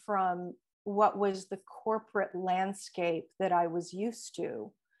away from what was the corporate landscape that I was used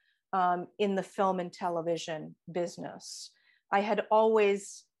to in the film and television business. I had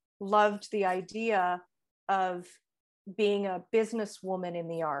always loved the idea of being a businesswoman in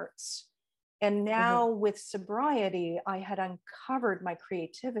the arts. And now with sobriety, I had uncovered my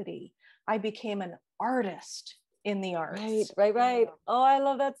creativity. I became an artist in the arts. Right. Oh, I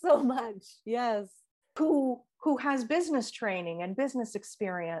love that so much. Yes. Who has business training and business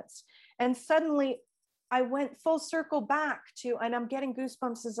experience. And suddenly I went full circle back to, and I'm getting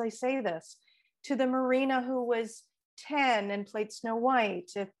goosebumps as I say this, to the Marina who was 10 and played Snow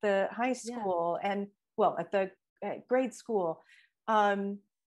White at the high school and, well, at the grade school. To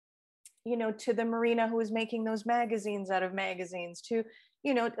the Marina who was making those magazines out of magazines, to,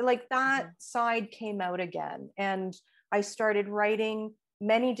 like that side came out again. And I started writing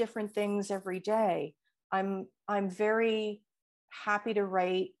many different things every day. I'm very happy to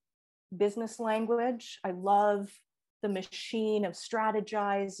write business language. I love the machine of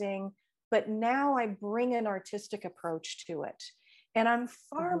strategizing, but now I bring an artistic approach to it. And I'm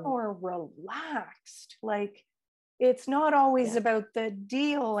far more relaxed. Like, it's not always about the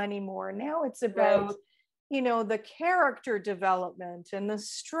deal anymore. Now it's about, the character development and the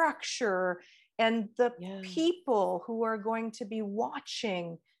structure and the people who are going to be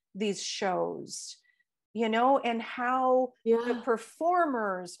watching these shows, and how the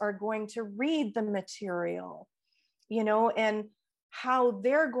performers are going to read the material, and how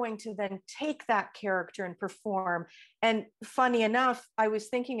they're going to then take that character and perform. And funny enough, I was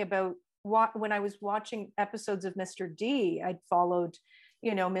thinking about when I was watching episodes of Mr. D. I'd followed,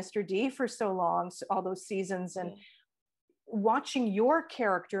 Mr. D for so long, so all those seasons, and watching your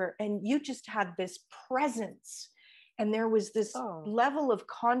character, and you just had this presence, and there was this level of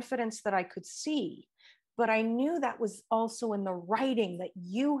confidence that I could see. But I knew that was also in the writing, that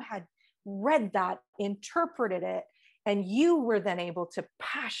you had read that, interpreted it, and you were then able to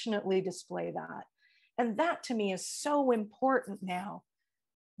passionately display that. And that to me is so important now.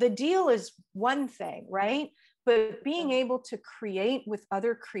 The deal is one thing, right? but being able to create with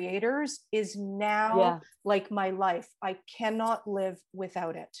other creators is now like my life. I cannot live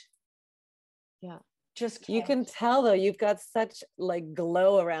without it. Yeah. Just you can't. can tell though, you've got such like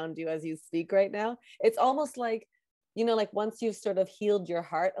glow around you as you speak right now. It's almost like, you know, like once you've sort of healed your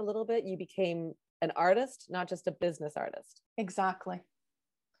heart a little bit, you became an artist, not just a business artist. Exactly.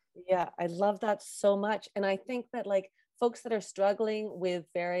 Yeah, I love that so much. And I think that like folks that are struggling with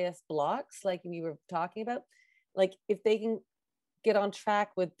various blocks, like we were talking about, like if they can get on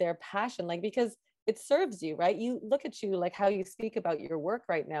track with their passion, like because it serves you, right? You look at you, like how you speak about your work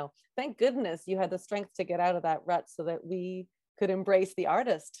right now. Thank goodness you had the strength to get out of that rut so that we could embrace the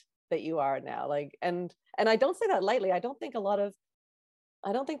artist that you are now. Like, and I don't say that lightly. I don't think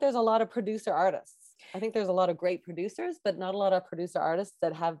there's a lot of producer artists. I think there's a lot of great producers, but not a lot of producer artists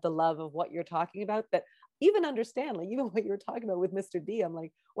that have the love of what you're talking about, that even understand, like even what you were talking about with Mr. D. I'm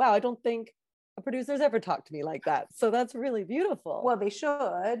like, wow, I don't think a producer's ever talked to me like that. So that's really beautiful. Well, they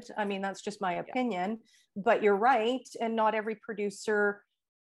should. I mean, that's just my opinion, but you're right. And not every producer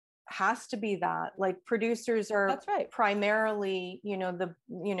has to be that. Like producers are That's right. primarily,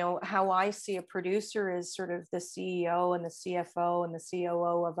 how I see a producer is sort of the CEO and the CFO and the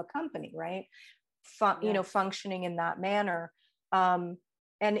COO of a company, right? Functioning in that manner. And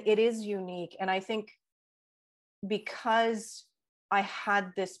it is unique. And I think because I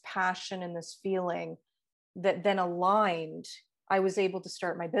had this passion and this feeling that then aligned, I was able to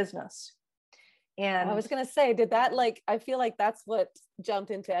start my business. And I was going to say, did that, like, I feel like that's what jumped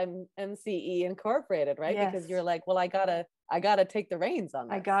into MCE Incorporated, right? Yes. Because you're like, well, I gotta take the reins on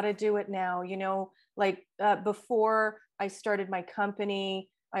this. I gotta do it now. Before I started my company,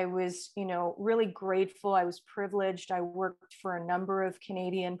 I was, really grateful. I was privileged. I worked for a number of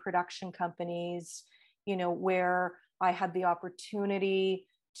Canadian production companies, where I had the opportunity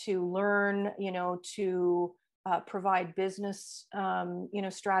to learn, to provide business,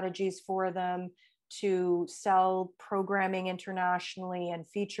 strategies for them, to sell programming internationally and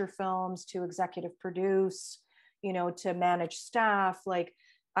feature films, to executive produce, to manage staff. Like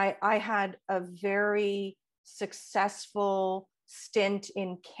I had a very successful stint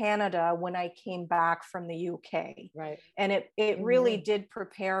in Canada when I came back from the UK. Right. And it really did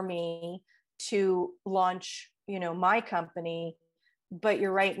prepare me to launch, my company. But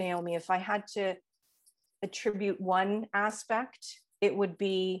you're right, Naomi, if I had to attribute one aspect, it would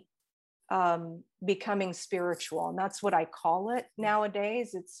be becoming spiritual. And that's what I call it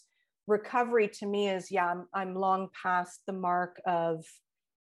nowadays. It's recovery to me is, I'm long past the mark of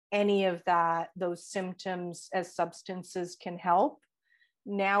any of those symptoms as substances can help.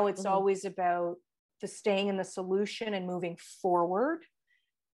 Now it's always about the staying in the solution and moving forward.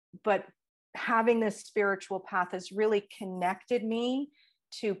 But having this spiritual path has really connected me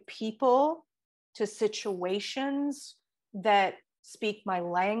to people, to situations that speak my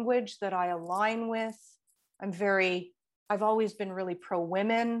language, that I align with. I've always been really pro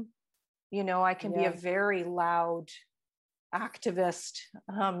women. I can be a very loud activist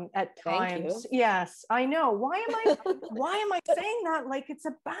at times. Yes, I know. Why am I saying that like it's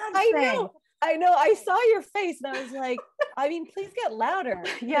a bad thing? I know. I saw your face and I was like, I mean, please get louder.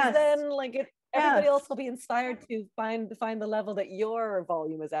 Yes. Then everybody else will be inspired to find the level that your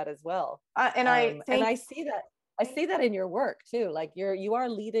volume is at as well. And I see that. I see that in your work too. Like you are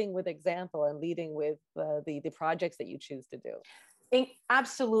leading with example and leading with the projects that you choose to do.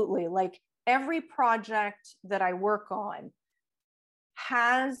 Absolutely. Like every project that I work on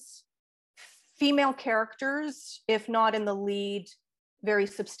has female characters, if not in the lead, very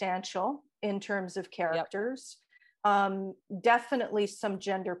substantial in terms of characters. Definitely some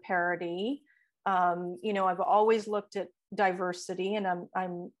gender parity. I've always looked at diversity, and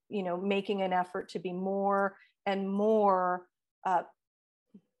I'm making an effort to be more and more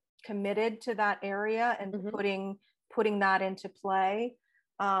committed to that area and putting that into play.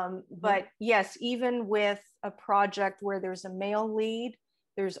 But yes, even with a project where there's a male lead,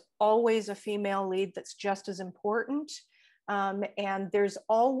 there's always a female lead that's just as important. And there's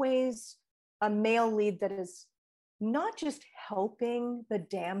always a male lead that is not just helping the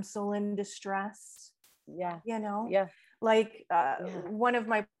damsel in distress. One of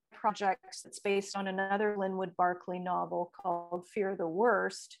my projects that's based on another Linwood Barclay novel called Fear the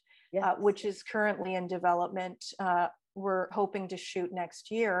Worst, which is currently in development. We're hoping to shoot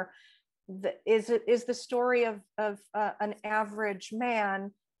next year. Is the story of an average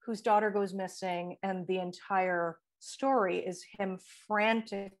man whose daughter goes missing, and the entire story is him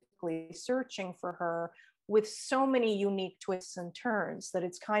frantically searching for her, with so many unique twists and turns that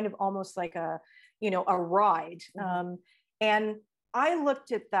it's kind of almost like a ride. And I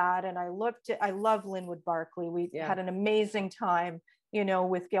looked at that and I love Linwood Barclay. We had an amazing time, you know,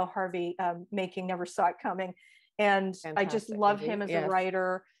 with Gail Harvey making Never Saw It Coming. And fantastic. I just love him as a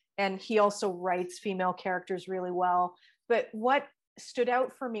writer. And he also writes female characters really well. But what stood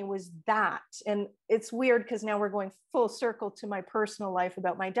out for me was that, and it's weird because now we're going full circle to my personal life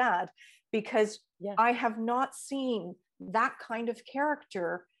about my dad, because I have not seen that kind of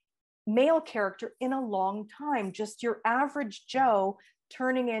character, male character, in a long time. Just your average Joe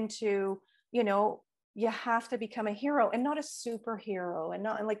turning into, you know, you have to become a hero, and not a superhero, and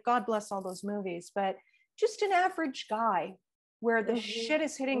not like, God bless all those movies, but just an average guy where the shit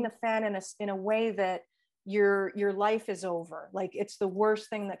is hitting the fan in a way that your life is over. Like, it's the worst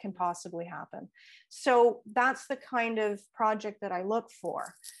thing that can possibly happen. So that's the kind of project that I look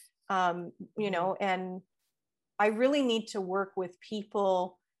for, you know, and I really need to work with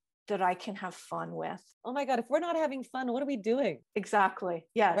people that I can have fun with. Oh my God, if we're not having fun, what are we doing? Exactly.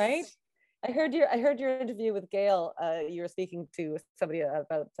 Yes. Right? I heard your interview with Gail. You were speaking to somebody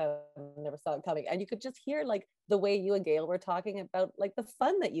about Never Saw It Coming, and you could just hear like the way you and Gail were talking about like the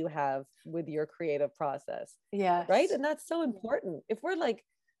fun that you have with your creative process. Yeah. Right. And that's so important.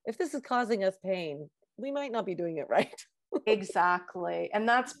 If this is causing us pain, we might not be doing it right. Exactly. And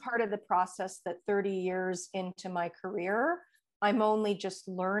that's part of the process that 30 years into my career, I'm only just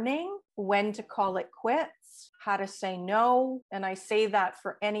learning when to call it quits, how to say no. And I say that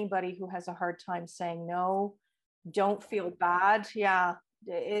for anybody who has a hard time saying no. Don't feel bad. Yeah.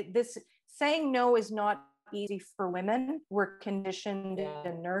 This saying no is not easy for women. We're conditioned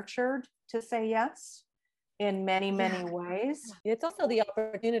and nurtured to say yes in many, many ways. It's also the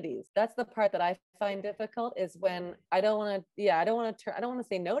opportunities. That's the part that I find difficult, is when I don't want to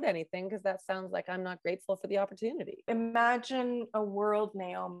say no to anything, because that sounds like I'm not grateful for the opportunity. Imagine a world,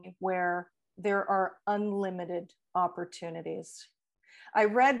 Naomi, where there are unlimited opportunities. I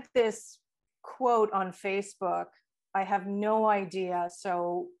read this quote on Facebook. I have no idea.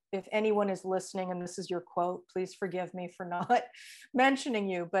 So if anyone is listening and this is your quote, please forgive me for not mentioning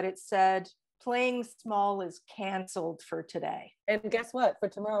you, but it said, "Playing small is canceled for today." And guess what? For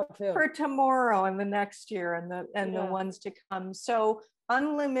tomorrow too. For tomorrow and the next year and the ones to come. So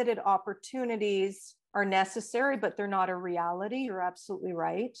unlimited opportunities are necessary, but they're not a reality. You're absolutely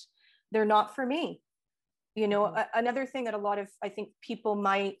right. They're not for me. You know, another thing that a lot of, I think, people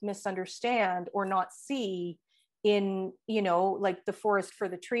might misunderstand or not see in, you know, like the forest for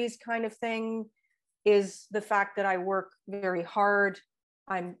the trees kind of thing, is the fact that I work very hard.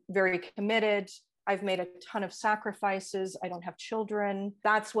 I'm very committed. I've made a ton of sacrifices. I don't have children.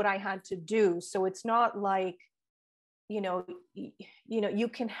 That's what I had to do. So it's not like, you know, you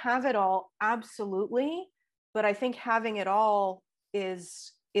can have it all, absolutely. But I think having it all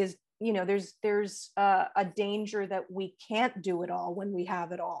is, you know, there's a danger that we can't do it all when we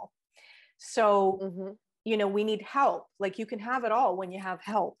have it all. So, you know, we need help. Like, you can have it all when you have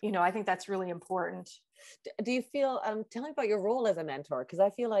help. You know, I think that's really important. Do you feel, tell me about your role as a mentor, because I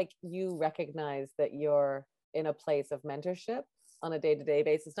feel like you recognize that you're in a place of mentorship on a day-to-day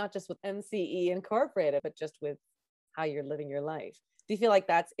basis, not just with MCE Incorporated, but just with how you're living your life. Do you feel like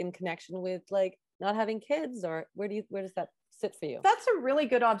that's in connection with like not having kids, or where does that sit for you? That's a really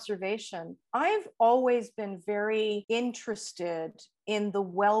good observation. I've always been very interested in the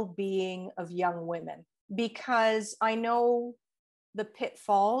well-being of young women, because I know the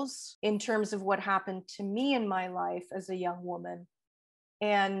pitfalls in terms of what happened to me in my life as a young woman.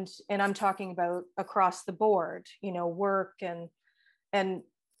 And I'm talking about across the board, you know, work and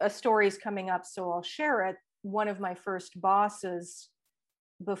a story's coming up, so I'll share it. One of my first bosses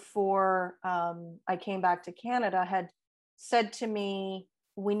before I came back to Canada had said to me,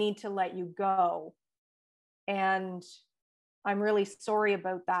 "We need to let you go. And I'm really sorry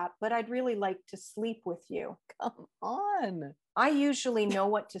about that, but I'd really like to sleep with you." Come on. I usually know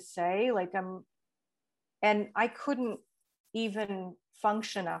what to say, and I couldn't even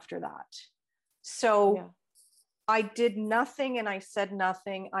function after that. So I did nothing and I said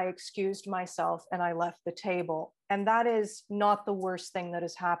nothing. I excused myself and I left the table. And that is not the worst thing that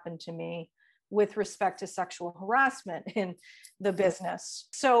has happened to me with respect to sexual harassment in the business.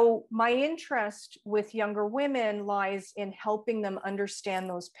 So my interest with younger women lies in helping them understand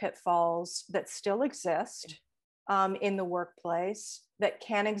those pitfalls that still exist in the workplace, that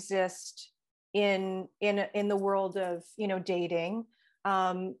can exist in the world of, you know, dating,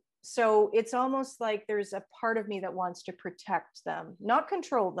 So it's almost like there's a part of me that wants to protect them, not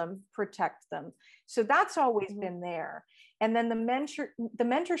control them, protect them. So that's always been there. And then the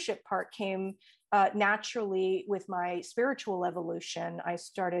mentorship part came naturally with my spiritual evolution. I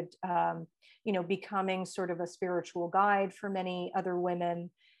started, becoming sort of a spiritual guide for many other women.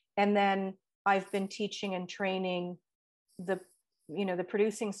 And then I've been teaching and training the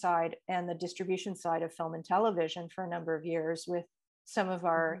producing side and the distribution side of film and television for a number of years with some of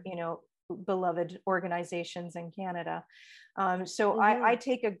our, beloved organizations in Canada. So I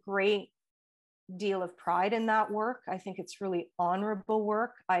take a great deal of pride in that work. I think it's really honorable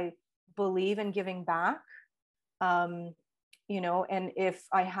work. I believe in giving back, and if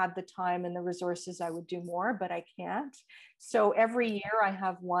I had the time and the resources, I would do more, but I can't. So every year I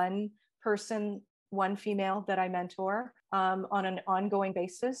have one person, one female that I mentor on an ongoing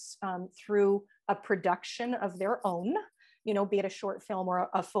basis through a production of their own, be it a short film or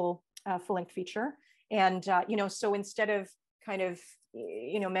a full-length feature. And, so instead of kind of,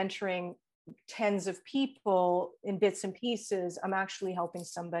 mentoring tens of people in bits and pieces, I'm actually helping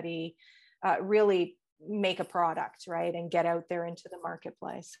somebody really make a product, right? And get out there into the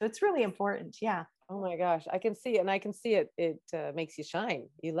marketplace. So it's really important. Yeah. Oh my gosh, I can see it. And I can see it. It makes you shine.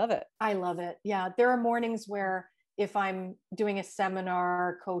 You love it. I love it. Yeah. There are mornings where if I'm doing a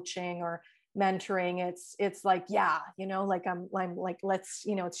seminar, coaching or mentoring, it's like, like I'm like, let's,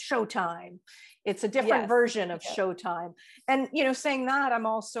 it's showtime. It's a different version of showtime. And, saying that, I'm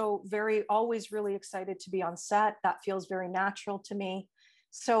also always really excited to be on set. That feels very natural to me.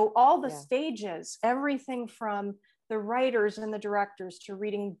 So all the stages, everything from the writers and the directors to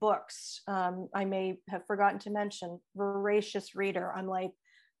reading books. I may have forgotten to mention, voracious reader. I'm like,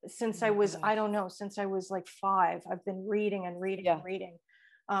 since I was like 5, I've been reading and reading and reading.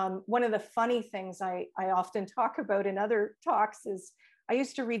 One of the funny things I often talk about in other talks is I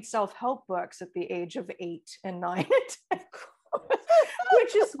used to read self-help books at the age of 8 and 9,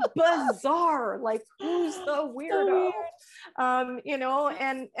 which is bizarre. Like, who's the weirdo?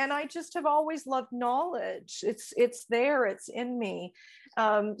 And I just have always loved knowledge. It's there, it's in me.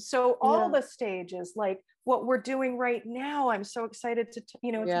 So all the stages, like what we're doing right now, I'm so excited to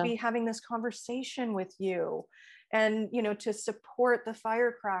to be having this conversation with you. And, to support the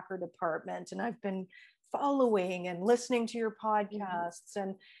Firecracker department. And I've been following and listening to your podcasts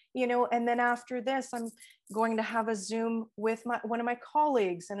and, and then after this, I'm going to have a Zoom with one of my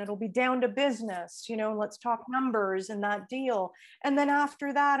colleagues and it'll be down to business, let's talk numbers and that deal. And then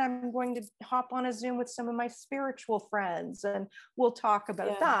after that, I'm going to hop on a Zoom with some of my spiritual friends and we'll talk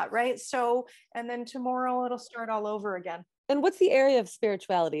about that. Right. So, and then tomorrow it'll start all over again. And what's the area of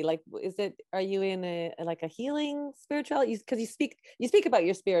spirituality? Like, are you in a healing spirituality? Because you speak about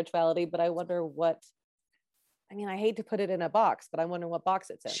your spirituality, but I wonder I hate to put it in a box, but I'm wondering what box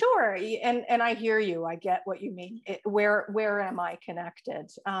it's in. Sure. And I hear you. I get what you mean. Where am I connected?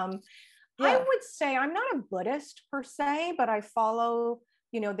 I would say I'm not a Buddhist per se, but I follow,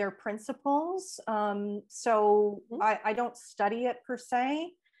 their principles. So I don't study it per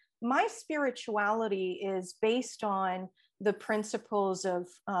se. My spirituality is based on the principles of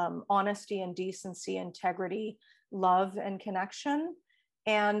honesty and decency, integrity, love and connection.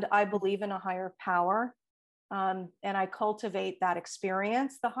 And I believe in a higher power. And I cultivate that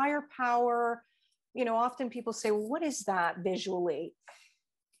experience. The higher power, often people say, well, what is that visually?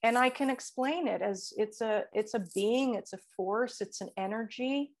 And I can explain it as it's a being, it's a force, it's an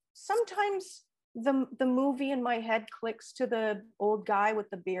energy. Sometimes the movie in my head clicks to the old guy with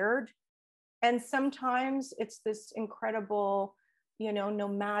the beard. And sometimes it's this incredible,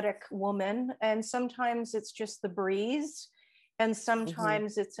 nomadic woman. And sometimes it's just the breeze. And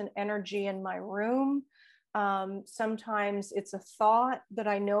sometimes it's an energy in my room. Sometimes it's a thought that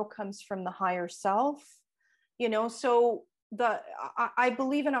I know comes from the higher self, so I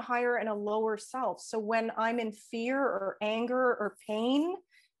believe in a higher and a lower self. So when I'm in fear or anger or pain,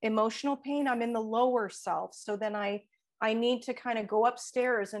 emotional pain, I'm in the lower self. So then I need to kind of go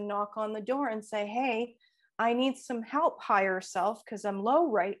upstairs and knock on the door and say, hey, I need some help, higher self, because I'm low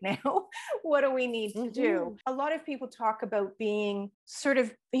right now. What do we need to do? A lot of people talk about being sort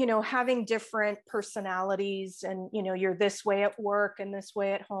of, having different personalities and, you're this way at work and this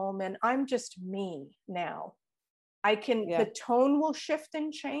way at home. And I'm just me now. The tone will shift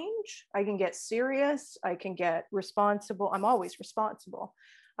and change. I can get serious. I can get responsible. I'm always responsible.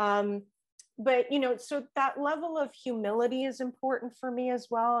 But, so that level of humility is important for me as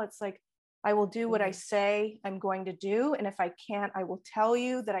well. It's like, I will do what I say I'm going to do. And if I can't, I will tell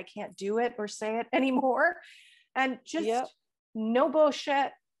you that I can't do it or say it anymore. And just no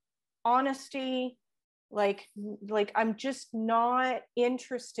bullshit, honesty, Like I'm just not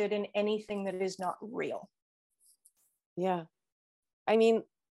interested in anything that is not real. Yeah. I mean,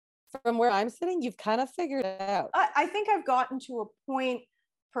 from where I'm sitting, you've kind of figured it out. I think I've gotten to a point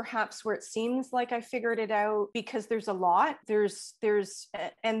perhaps where it seems like I figured it out, because there's a lot.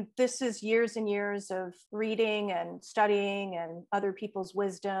 And this is years and years of reading and studying and other people's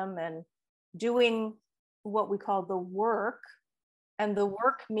wisdom and doing what we call the work. And the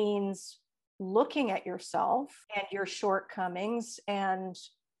work means looking at yourself and your shortcomings and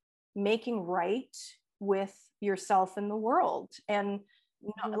making right with yourself and the world. And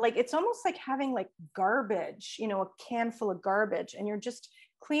like, it's almost like having like garbage, a can full of garbage, and you're just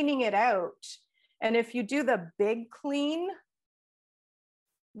cleaning it out. And if you do the big clean,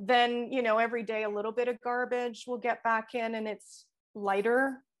 then, every day a little bit of garbage will get back in, and it's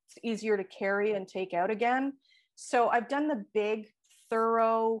lighter, it's easier to carry and take out again. So I've done the big,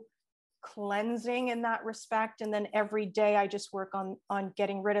 thorough cleansing in that respect, and then every day I just work on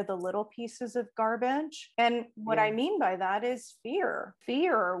getting rid of the little pieces of garbage. And what I mean by that is fear,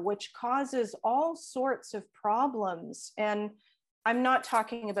 which causes all sorts of problems. And I'm not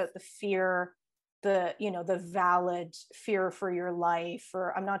talking about the fear, the valid fear for your life,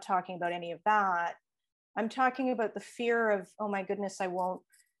 or I'm not talking about any of that. I'm talking about the fear of, oh my goodness, I won't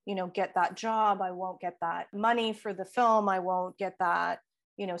get that job, I won't get that money for the film, I won't get that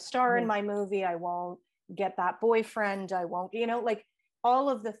star in my movie, I won't get that boyfriend, I won't, like all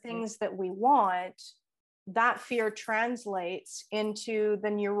of the things that we want. That fear translates into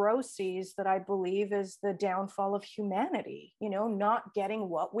the neuroses that I believe is the downfall of humanity, not getting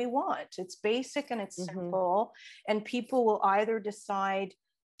what we want. It's basic and it's simple. And people will either decide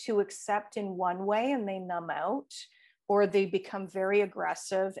to accept in one way and they numb out, or they become very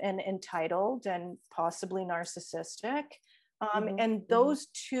aggressive and entitled and possibly narcissistic. And those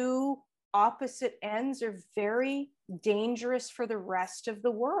two opposite ends are very dangerous for the rest of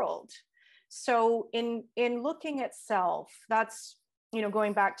the world. So in looking at self, that's,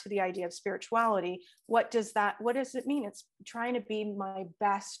 going back to the idea of spirituality, what does it mean? It's trying to be my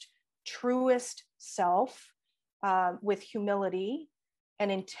best, truest self, with humility and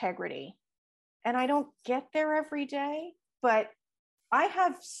integrity. And I don't get there every day, but I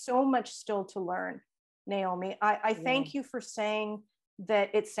have so much still to learn, Naomi. I thank you for saying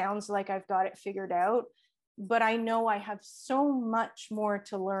that it sounds like I've got it figured out, but I know I have so much more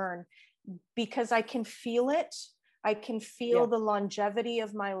to learn, because I can feel it. I can feel the longevity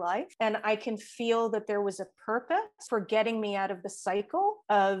of my life, and I can feel that there was a purpose for getting me out of the cycle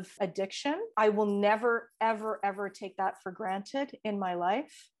of addiction. I will never, ever, ever take that for granted in my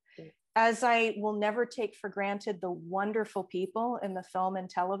life, as I will never take for granted the wonderful people in the film and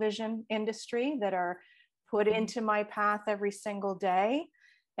television industry that are put into my path every single day.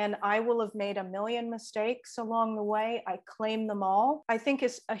 And I will have made a million mistakes along the way. I claim them all. I think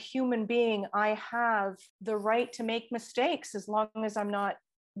as a human being, I have the right to make mistakes, as long as I'm not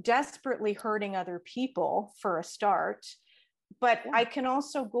desperately hurting other people for a start. But I can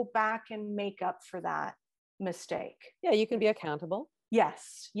also go back and make up for that mistake. Yeah, you can be accountable.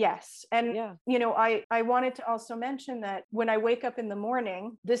 Yes. And, I wanted to also mention that when I wake up in the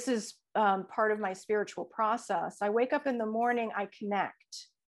morning, this is part of my spiritual process. I wake up in the morning, I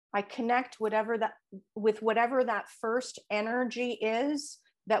connect with whatever that first energy is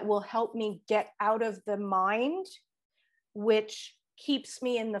that will help me get out of the mind, which keeps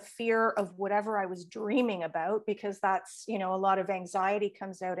me in the fear of whatever I was dreaming about, because that's, a lot of anxiety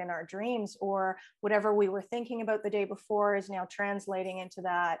comes out in our dreams, or whatever we were thinking about the day before is now translating into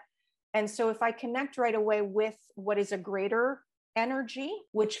that. And so if I connect right away with what is a greater energy,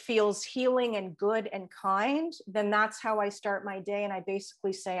 which feels healing and good and kind, then that's how I start my day. And I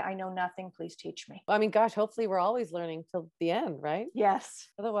basically say, I know nothing, please teach me. I mean, gosh, hopefully we're always learning till the end, right? Yes.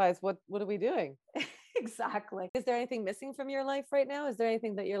 Otherwise, what are we doing? Exactly. Is there anything missing from your life right now? Is there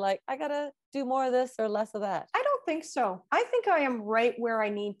anything that you're like, I gotta do more of this or less of that? I don't think so. I think I am right where I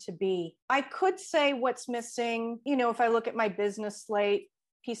need to be. I could say what's missing, if I look at my business slate,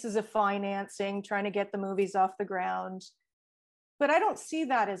 pieces of financing, trying to get the movies off the ground. But I don't see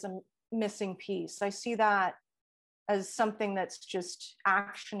that as a missing piece. I see that as something that's just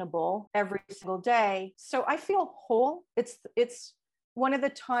actionable every single day. So I feel whole. It's one of the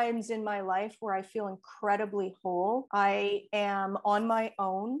times in my life where I feel incredibly whole. I am on my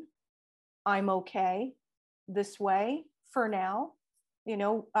own. I'm okay this way for now.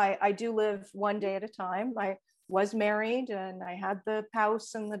 I do live one day at a time. I was married and I had the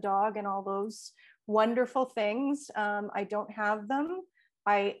house and the dog and all those wonderful things. I don't have them.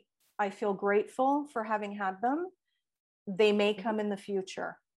 I feel grateful for having had them. They may come in the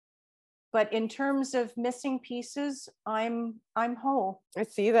future. But in terms of missing pieces, I'm whole. I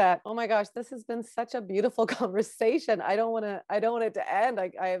see that. Oh my gosh, this has been such a beautiful conversation. I don't want it to end.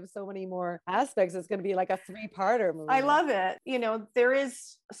 I have so many more aspects. It's going to be like a 3-parter. Marina. I love it. You know, there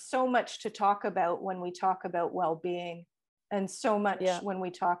is so much to talk about when we talk about well-being, and so much when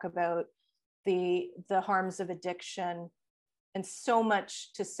we talk about the harms of addiction, and so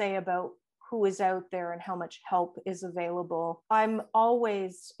much to say about who is out there and how much help is available. I'm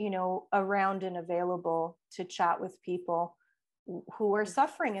always, you know, around and available to chat with people who are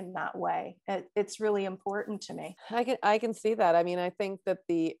suffering in that way. It's really important to me. I can see that. I mean, I think that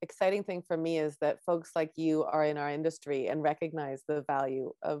the exciting thing for me is that folks like you are in our industry and recognize the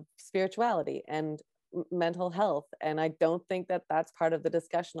value of spirituality and mental health. And I don't think that that's part of the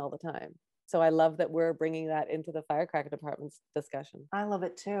discussion all the time. So I love that we're bringing that into the Firecracker Department's discussion. I love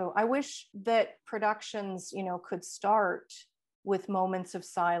it too. I wish that productions, you know, could start with moments of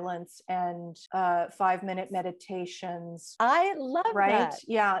silence and 5-minute meditations. I love that.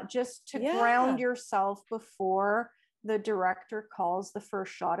 Yeah, just to ground yourself before the director calls the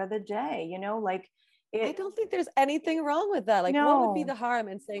first shot of the day, you know, like I don't think there's anything wrong with that. Like, what would be the harm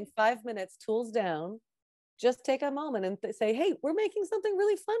in saying 5 minutes, tools down? Just take a moment and say, hey, we're making something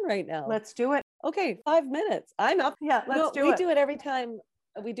really fun right now. Let's do it. Okay, 5 minutes. I'm up. Yeah, let's do it. We do it every time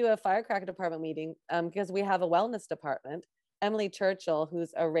we do a Firecracker Department meeting because we have a wellness department. Emily Churchill,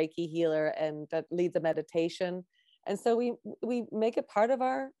 who's a Reiki healer and that leads a meditation. And so we make it part of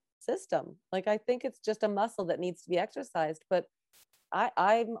our system. Like, I think it's just a muscle that needs to be exercised, but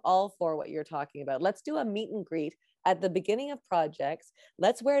I'm all for what you're talking about. Let's do a meet and greet at the beginning of projects.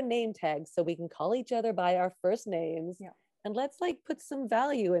 Let's wear name tags so we can call each other by our first names. Yeah. And let's like put some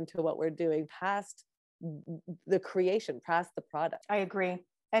value into what we're doing past the creation, past the product. I agree.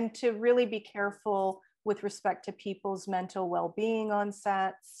 And to really be careful with respect to people's mental well-being on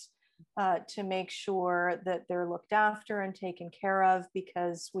sets, to make sure that they're looked after and taken care of,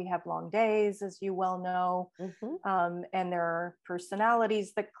 because we have long days, as you well know, and there are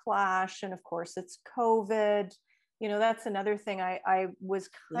personalities that clash. And of course, it's COVID. You know, that's another thing. I was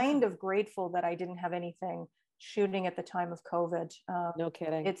kind of grateful that I didn't have anything shooting at the time of COVID. No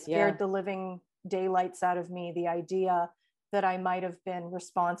kidding. It scared the living daylights out of me, the idea that I might have been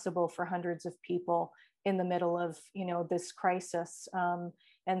responsible for hundreds of people in the middle of, you know, this crisis.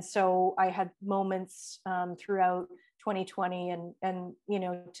 And so I had moments throughout 2020 and you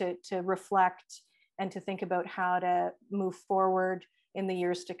know, to reflect and to think about how to move forward in the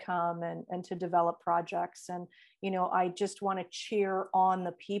years to come and to develop projects. And, you know, I just want to cheer on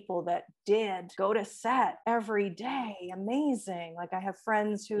the people that did go to set every day. Amazing. Like, I have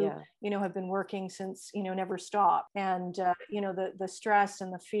friends who, you know, have been working since, you know, never stopped. And, you know, the stress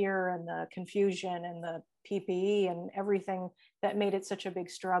and the fear and the confusion and the PPE and everything that made it such a big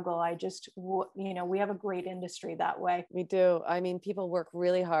struggle. I just, you know, we have a great industry that way. We do. I mean, people work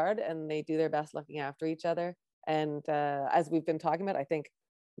really hard and they do their best looking after each other. And as we've been talking about, I think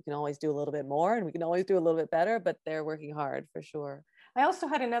we can always do a little bit more and we can always do a little bit better, but they're working hard for sure. I also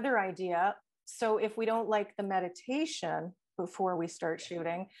had another idea. So if we don't like the meditation before we start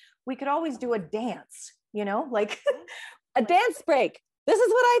shooting, we could always do a dance, you know, like a dance break. This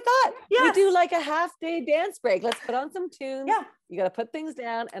is what I thought. Yes. We do like a half-day dance break. Let's put on some tunes. Yeah. You got to put things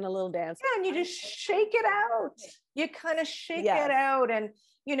down and a little dance. Yeah, and you just shake it out. You kind of shake it out and,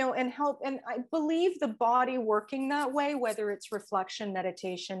 you know, and help. And I believe the body working that way, whether it's reflection,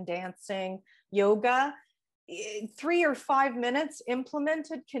 meditation, dancing, yoga, 3 or 5 minutes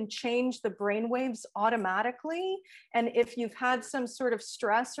implemented can change the brain waves automatically. And if you've had some sort of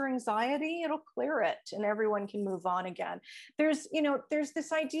stress or anxiety, it'll clear it and everyone can move on again. There's, you know, there's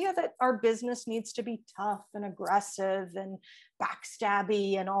this idea that our business needs to be tough and aggressive and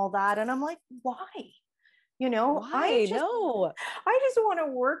backstabby and all that. And I'm like, why? You know, I just want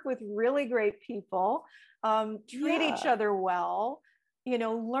to work with really great people, treat each other well, you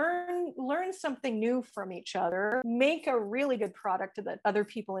know, learn something new from each other, make a really good product that other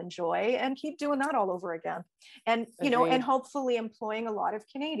people enjoy, and keep doing that all over again. And, you know, and hopefully employing a lot of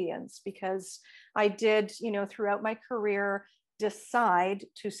Canadians, because I did, you know, throughout my career, decide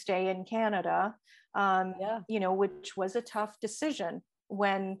to stay in Canada, you know, which was a tough decision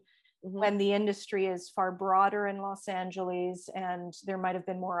when the industry is far broader in Los Angeles and there might have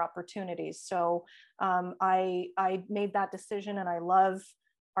been more opportunities. So I made that decision, and I love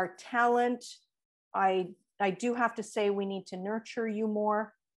our talent. I do have to say we need to nurture you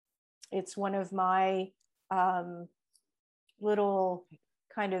more. It's one of my little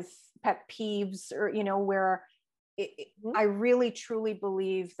kind of pet peeves, or, you know, where I really truly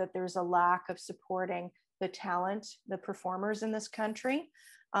believe that there's a lack of supporting the talent, the performers in this country.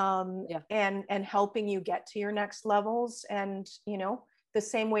 Yeah. and helping you get to your next levels. And, you know, the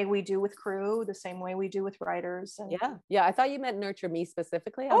same way we do with crew, the same way we do with writers. And Yeah. I thought you meant nurture me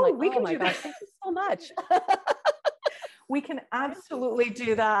specifically. I'm oh, like, we oh can my do gosh, that. thank you so much. We can absolutely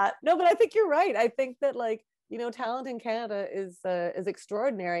do that. No, but I think you're right. I think that, like, you know, talent in Canada is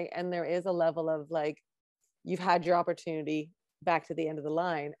extraordinary, and there is a level of like, you've had your opportunity, back to the end of the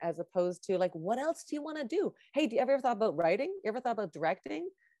line, as opposed to like, what else do you want to do? Hey, do you ever thought about writing? You ever thought about directing?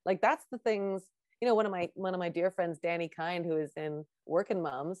 Like, that's the things, you know, one of my dear friends, Danny Kind, who is in Working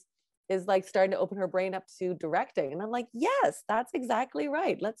Moms, is like starting to open her brain up to directing. And I'm like, yes, that's exactly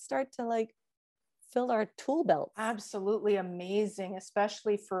right. Let's start to like fill our tool belts. Absolutely amazing,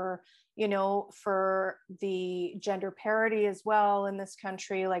 especially for, you know, for the gender parity as well in this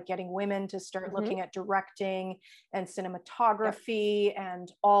country, like getting women to start looking at directing and cinematography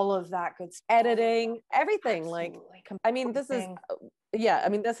and all of that good stuff. Editing, everything. Absolutely. Like, I mean, this is, yeah, I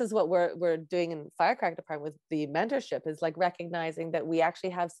mean, this is what we're doing in Firecracker Department with the mentorship, is like recognizing that we actually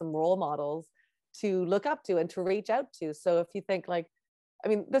have some role models to look up to and to reach out to. So if you think like, I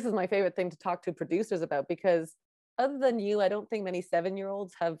mean, this is my favorite thing to talk to producers about, because other than you, I don't think many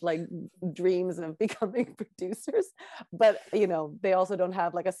 7-year-olds have like dreams of becoming producers, but you know, they also don't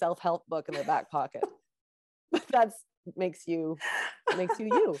have like a self-help book in their back pocket. But that's makes you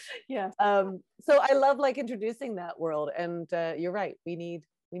you. Yeah. So I love like introducing that world, and you're right, we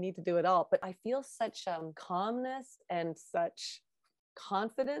need to do it all. But I feel such calmness and such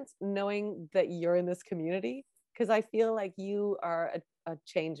confidence knowing that you're in this community, because I feel like you are a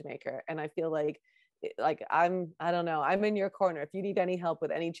change maker, and I feel like I don't know, I'm in your corner. If you need any help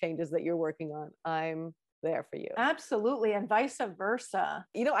with any changes that you're working on, I'm there for you. Absolutely. And vice versa.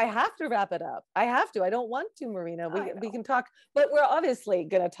 You know, I have to wrap it up. I have to. I don't want to, Marina. We can talk, but we're obviously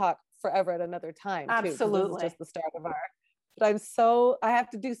going to talk forever at another time too. Absolutely. This is just the start of our, but I have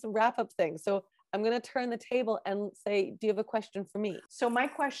to do some wrap up things. So I'm going to turn the table and say, do you have a question for me? So my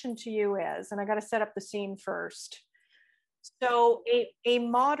question to you is, and I got to set up the scene first. So a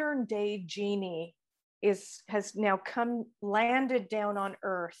modern day genie has now landed down on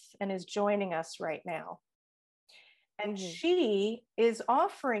Earth and is joining us right now. And she is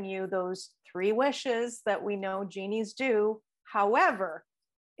offering you those 3 wishes that we know genies do. However,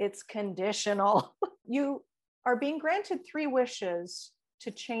 it's conditional. You are being granted 3 wishes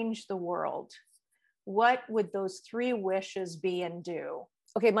to change the world. What would those 3 wishes be and do?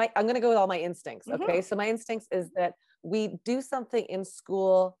 Okay, I'm going to go with all my instincts. Okay, so my instincts is that we do something in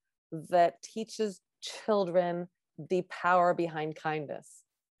school that teaches children the power behind kindness,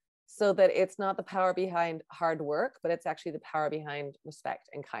 so that it's not the power behind hard work, but it's actually the power behind respect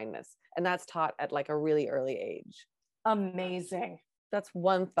and kindness. And that's taught at like a really early age. Amazing. That's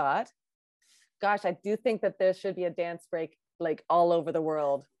one thought. Gosh, I do think that there should be a dance break like all over the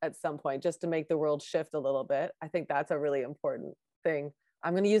world at some point, just to make the world shift a little bit. I think that's a really important thing.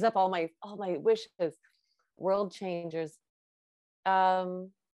 I'm going to use up all my wishes. World changers.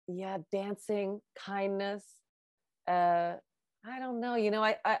 Yeah, dancing, kindness. I don't know. You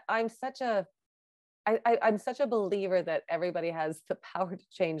know, I'm such a believer that everybody has the power to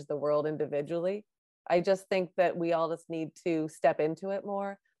change the world individually. I just think that we all just need to step into it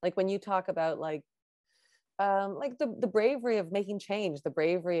more. Like when you talk about like the bravery of making change, the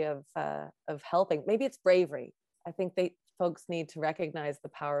bravery of helping. Maybe it's bravery. I think folks need to recognize the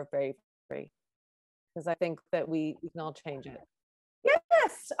power of bravery, because I think that we can all change it.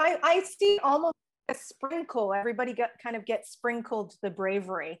 Yes, I see almost a sprinkle. Everybody gets sprinkled the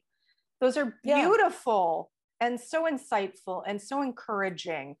bravery. Those are beautiful and so insightful and so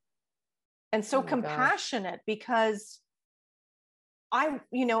encouraging and so compassionate, because I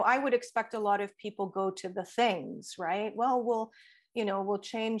would expect a lot of people go to the things, right? Well, we'll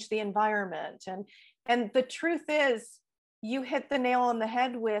change the environment. And the truth is, you hit the nail on the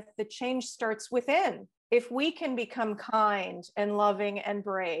head with the change starts within. If we can become kind and loving and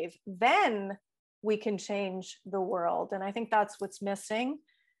brave, then we can change the world. And I think that's what's missing.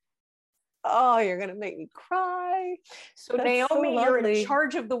 Oh, you're going to make me cry. So that's Naomi, so you're in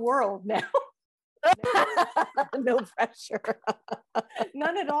charge of the world now. No pressure.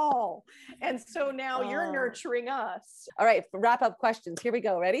 None at all. And so now you're nurturing us. All right, wrap up questions. Here we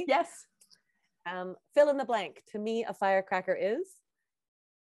go. Ready? Yes. Fill in the blank. To me, a firecracker is?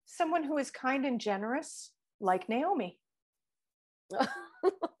 Someone who is kind and generous, like Naomi.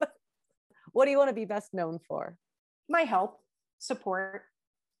 What do you want to be best known for? My help,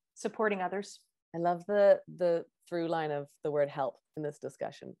 supporting others. I love the through line of the word help in this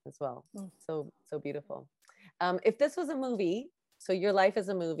discussion as well. So beautiful. If this was a movie, so your life is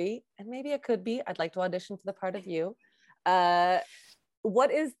a movie, and maybe it could be, I'd like to audition for the part of you.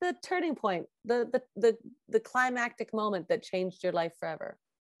 what is the turning point, the climactic moment that changed your life forever?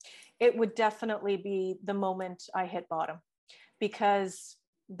 It would definitely be the moment I hit bottom, because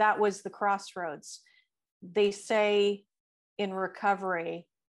that was the crossroads. They say in recovery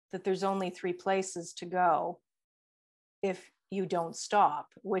that there's only 3 places to go if you don't stop,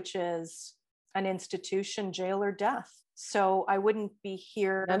 which is an institution, jail, or death. So I wouldn't be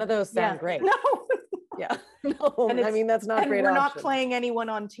here. None of those sound great. No. Yeah. No, I mean, that's not and great. We're option. not playing anyone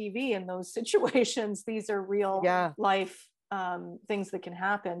on TV in those situations. These are real life things that can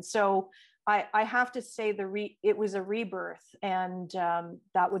happen. So I have to say it was a rebirth, and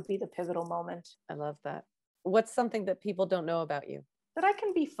that would be the pivotal moment. I love that. What's something that people don't know about you? That I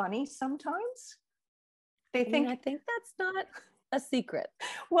can be funny sometimes. I think that's not a secret.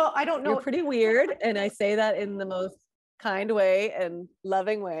 Well, I don't know. You're pretty weird, and I say that in the most kind way and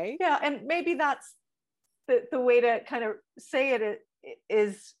loving way. Yeah, and maybe that's the way to kind of say it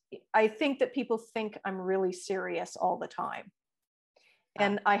is, I think that people think I'm really serious all the time.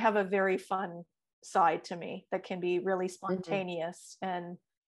 And I have a very fun side to me that can be really spontaneous and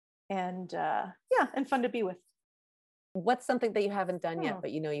fun to be with. What's something that you haven't done yet,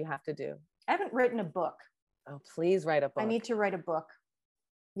 but you know you have to do? I haven't written a book. Oh, please write a book. I need to write a book.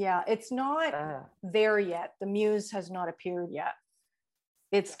 Yeah, it's not there yet. The muse has not appeared yet.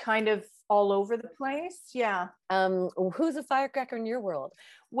 It's kind of all over the place. Yeah. Who's a firecracker in your world?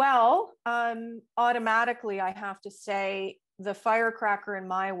 Well, automatically, I have to say the firecracker in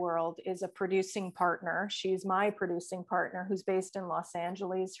my world is a producing partner. She's my producing partner who's based in Los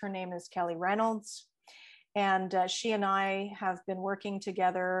Angeles. Her name is Kelly Reynolds. And she and I have been working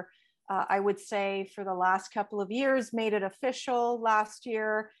together, I would say, for the last couple of years, made it official last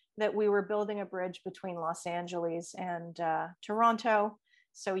year that we were building a bridge between Los Angeles and Toronto,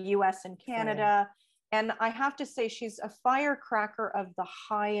 so US and Canada. And I have to say, she's a firecracker of the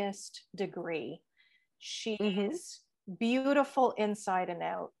highest degree. She's beautiful inside and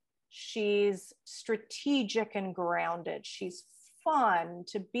out. She's strategic and grounded. She's fun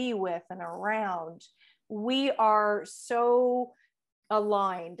to be with and around. We are so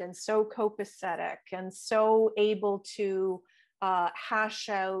aligned and so copacetic and so able to hash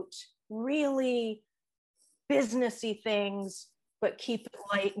out really businessy things, but keep it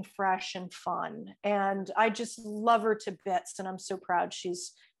light and fresh and fun. And I just love her to bits, and I'm so proud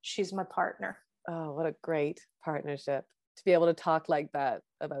she's my partner. Oh, what a great partnership. To be able to talk like that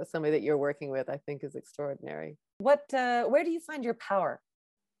about somebody that you're working with, I think is extraordinary. Where do you find your power?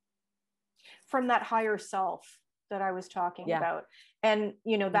 From that higher self that I was talking about. And,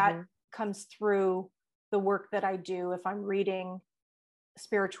 that comes through the work that I do. If I'm reading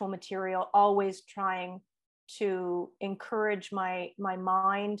spiritual material, always trying to encourage my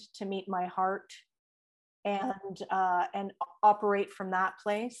mind to meet my heart and operate from that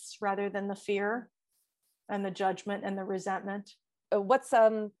place rather than the fear and the judgment and the resentment. What's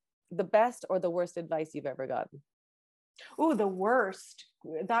the best or the worst advice you've ever gotten? Oh, the worst.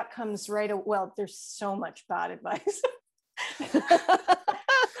 That comes well, there's so much bad advice.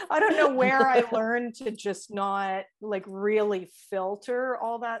 I don't know where I learned to just not really filter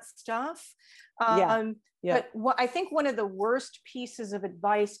all that stuff. But I think one of the worst pieces of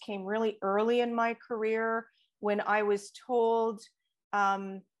advice came really early in my career when I was told,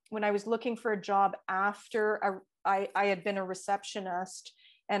 when I was looking for a job after I had been a receptionist,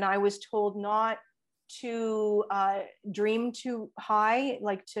 and I was told not to dream too high,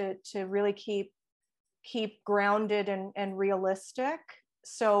 to really keep grounded and realistic.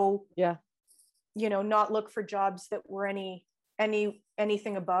 So not look for jobs that were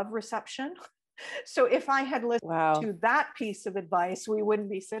anything above reception. So if I had listened to that piece of advice, we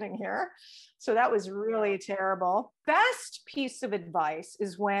wouldn't be sitting here. So that was really terrible. Best piece of advice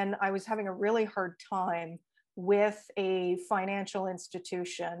is when I was having a really hard time with a financial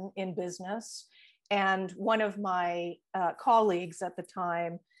institution in business. And one of my colleagues at the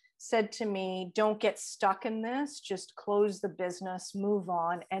time said to me, don't get stuck in this, just close the business, move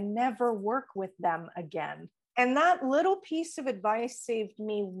on, and never work with them again. And that little piece of advice saved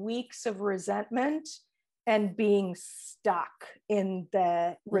me weeks of resentment and being stuck in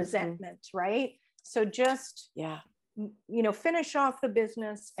the resentment, right? So just, finish off the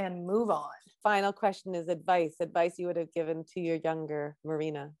business and move on. Final question is advice you would have given to your younger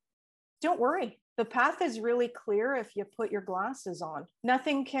Marina. Don't worry. The path is really clear if you put your glasses on.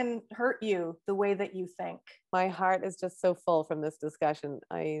 Nothing can hurt you the way that you think. My heart is just so full from this discussion.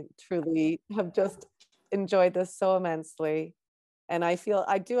 I truly have just enjoyed this so immensely. And I feel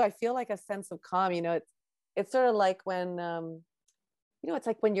like a sense of calm. It's sort of like when, it's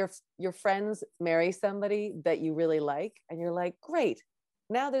like when your friends marry somebody that you really like, and you're like, great,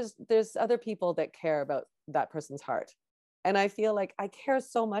 now there's other people that care about that person's heart. And I feel like I care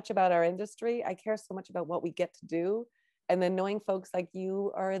so much about our industry. I care so much about what we get to do. And then knowing folks like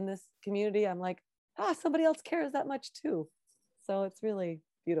you are in this community, I'm like, somebody else cares that much too. So it's really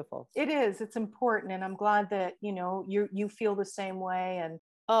beautiful. It is. It's important. And I'm glad that, you feel the same way. And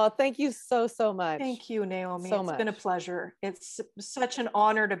oh, thank you so much. Thank you, Naomi. So it's much. Been a pleasure. It's such an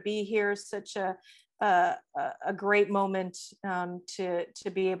honor to be here. Such a great moment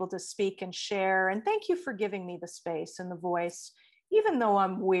to be able to speak and share. And thank you for giving me the space and the voice, even though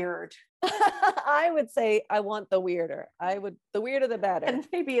I'm weird. I would say I want the weirder. The weirder the better. And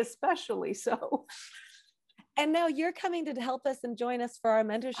maybe especially so. And now you're coming to help us and join us for our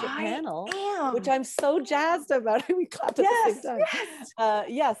mentorship panel, am. which I'm so jazzed about. We clapped at the same time.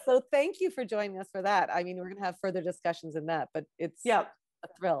 Yes. So thank you for joining us for that. I mean, we're going to have further discussions in that, but it's a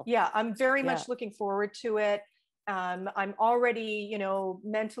thrill. Yeah, I'm very much looking forward to it. I'm already,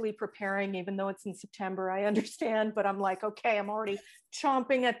 mentally preparing, even though it's in September, I understand, but I'm like, okay, I'm already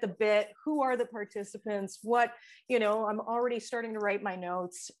chomping at the bit. Who are the participants? What, I'm already starting to write my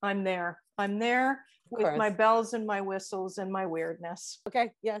notes. I'm there with my bells and my whistles and my weirdness.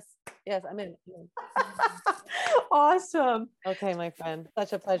 Okay. Yes, I'm in. Awesome. Okay, my friend.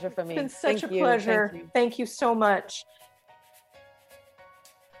 Such a pleasure for me. It's been such a pleasure. Thank you so much.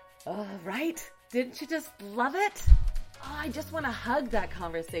 All right. Didn't you just love it? Oh, I just want to hug that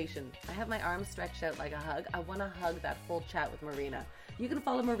conversation. I have my arms stretched out like a hug. I want to hug that full chat with Marina. You can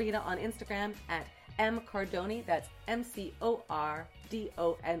follow Marina on Instagram at mcardoni, that's MCORDONI,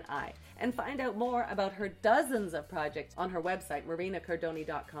 and find out more about her dozens of projects on her website,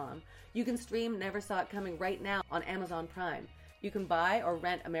 marinacardoni.com. You can stream Never Saw It Coming right now on Amazon Prime. You can buy or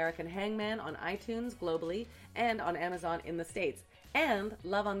rent American Hangman on iTunes globally and on Amazon in the States. And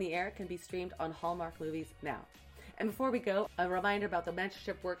Love on the Air can be streamed on Hallmark Movies now. And before we go, a reminder about the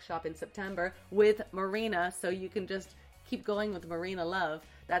mentorship workshop in September with Marina, so you can just keep going with Marina Love.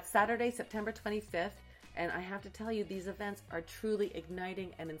 That's Saturday, September 25th. And I have to tell you, these events are truly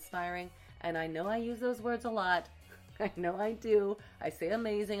igniting and inspiring. And I know I use those words a lot. I know I do. I say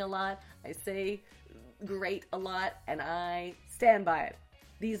amazing a lot. I say great a lot. And I stand by it.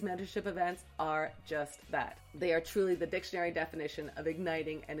 These mentorship events are just that. They are truly the dictionary definition of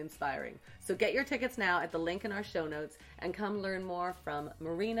igniting and inspiring. So get your tickets now at the link in our show notes and come learn more from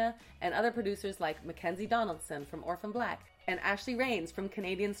Marina and other producers like Mackenzie Donaldson from Orphan Black and Ashley Rains from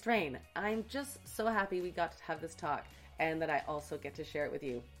Canadian Strain. I'm just so happy we got to have this talk and that I also get to share it with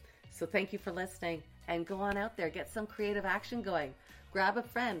you. So thank you for listening, and go on out there, get some creative action going. Grab a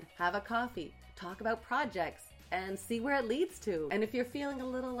friend, have a coffee, talk about projects, and see where it leads to. And if you're feeling a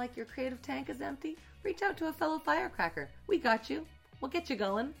little like your creative tank is empty, reach out to a fellow firecracker. We got you. We'll get you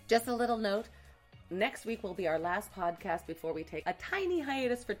going. Just a little note, next week will be our last podcast before we take a tiny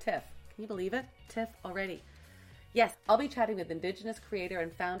hiatus for TIFF. Can you believe it? TIFF already. Yes, I'll be chatting with Indigenous creator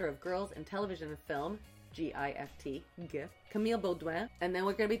and founder of Girls in Television and Film, GIFT, GIFT, Camille Baudouin, and then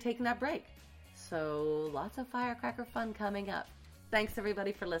we're going to be taking that break. So lots of firecracker fun coming up. Thanks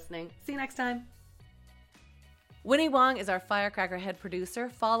everybody for listening. See you next time. Winnie Wong is our Firecracker head producer.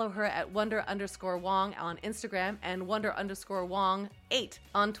 Follow her at Wonder_Wong on Instagram and Wonder_Wong8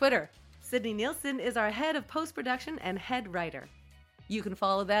 on Twitter. Sydney Nielsen is our head of post-production and head writer. You can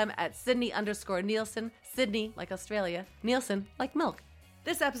follow them at Sydney_Nielsen, Sydney like Australia, Nielsen like milk.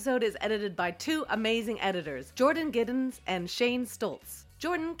 This episode is edited by two amazing editors, Jordan Giddens and Shane Stoltz.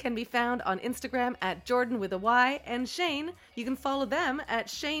 Jordan can be found on Instagram at Jordan with a Y, and Shane, you can follow them at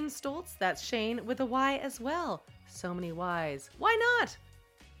Shane Stoltz, that's Shane with a Y as well. So many Ys. Why not?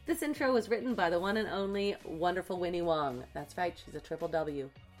 This intro was written by the one and only wonderful Winnie Wong. That's right, she's a triple W.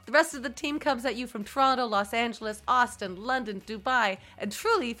 The rest of the team comes at you from Toronto, Los Angeles, Austin, London, Dubai, and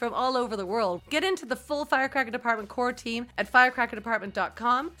truly from all over the world. Get into the full Firecracker Department core team at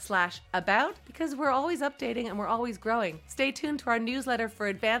firecrackerdepartment.com/about, because we're always updating and we're always growing. Stay tuned to our newsletter for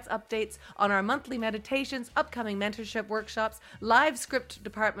advance updates on our monthly meditations, upcoming mentorship workshops, live script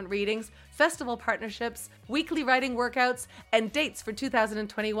department readings, festival partnerships, weekly writing workouts, and dates for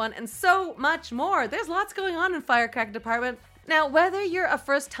 2021, and so much more. There's lots going on in Firecracker Department. Now, whether you're a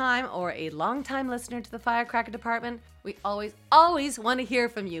first-time or a long-time listener to the Firecracker Department, we always want to hear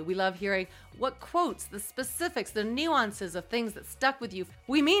from you. We love hearing what quotes, the specifics, the nuances of things that stuck with you.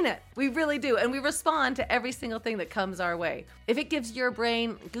 We mean it. We really do. And we respond to every single thing that comes our way. If it gives your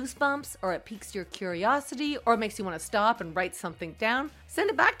brain goosebumps, or it piques your curiosity, or makes you want to stop and write something down,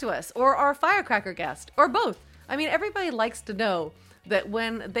 send it back to us, or our Firecracker guest, or both. I mean, everybody likes to know that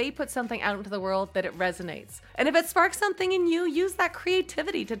when they put something out into the world, that it resonates. And if it sparks something in you, use that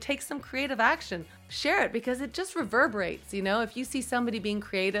creativity to take some creative action. Share it because it just reverberates. You know, if you see somebody being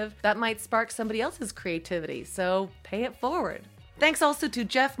creative, that might spark somebody else's creativity. So pay it forward. Thanks also to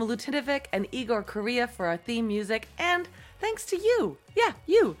Jeff Milutinovic and Igor Korea for our theme music. And thanks to you. Yeah,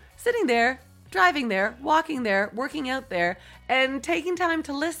 you sitting there, driving there, walking there, working out there, and taking time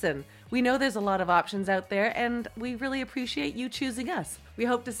to listen. We know there's a lot of options out there, and we really appreciate you choosing us. We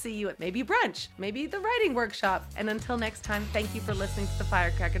hope to see you at maybe brunch, maybe the writing workshop. And until next time, thank you for listening to the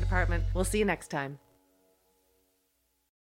Firecracker Department. We'll see you next time.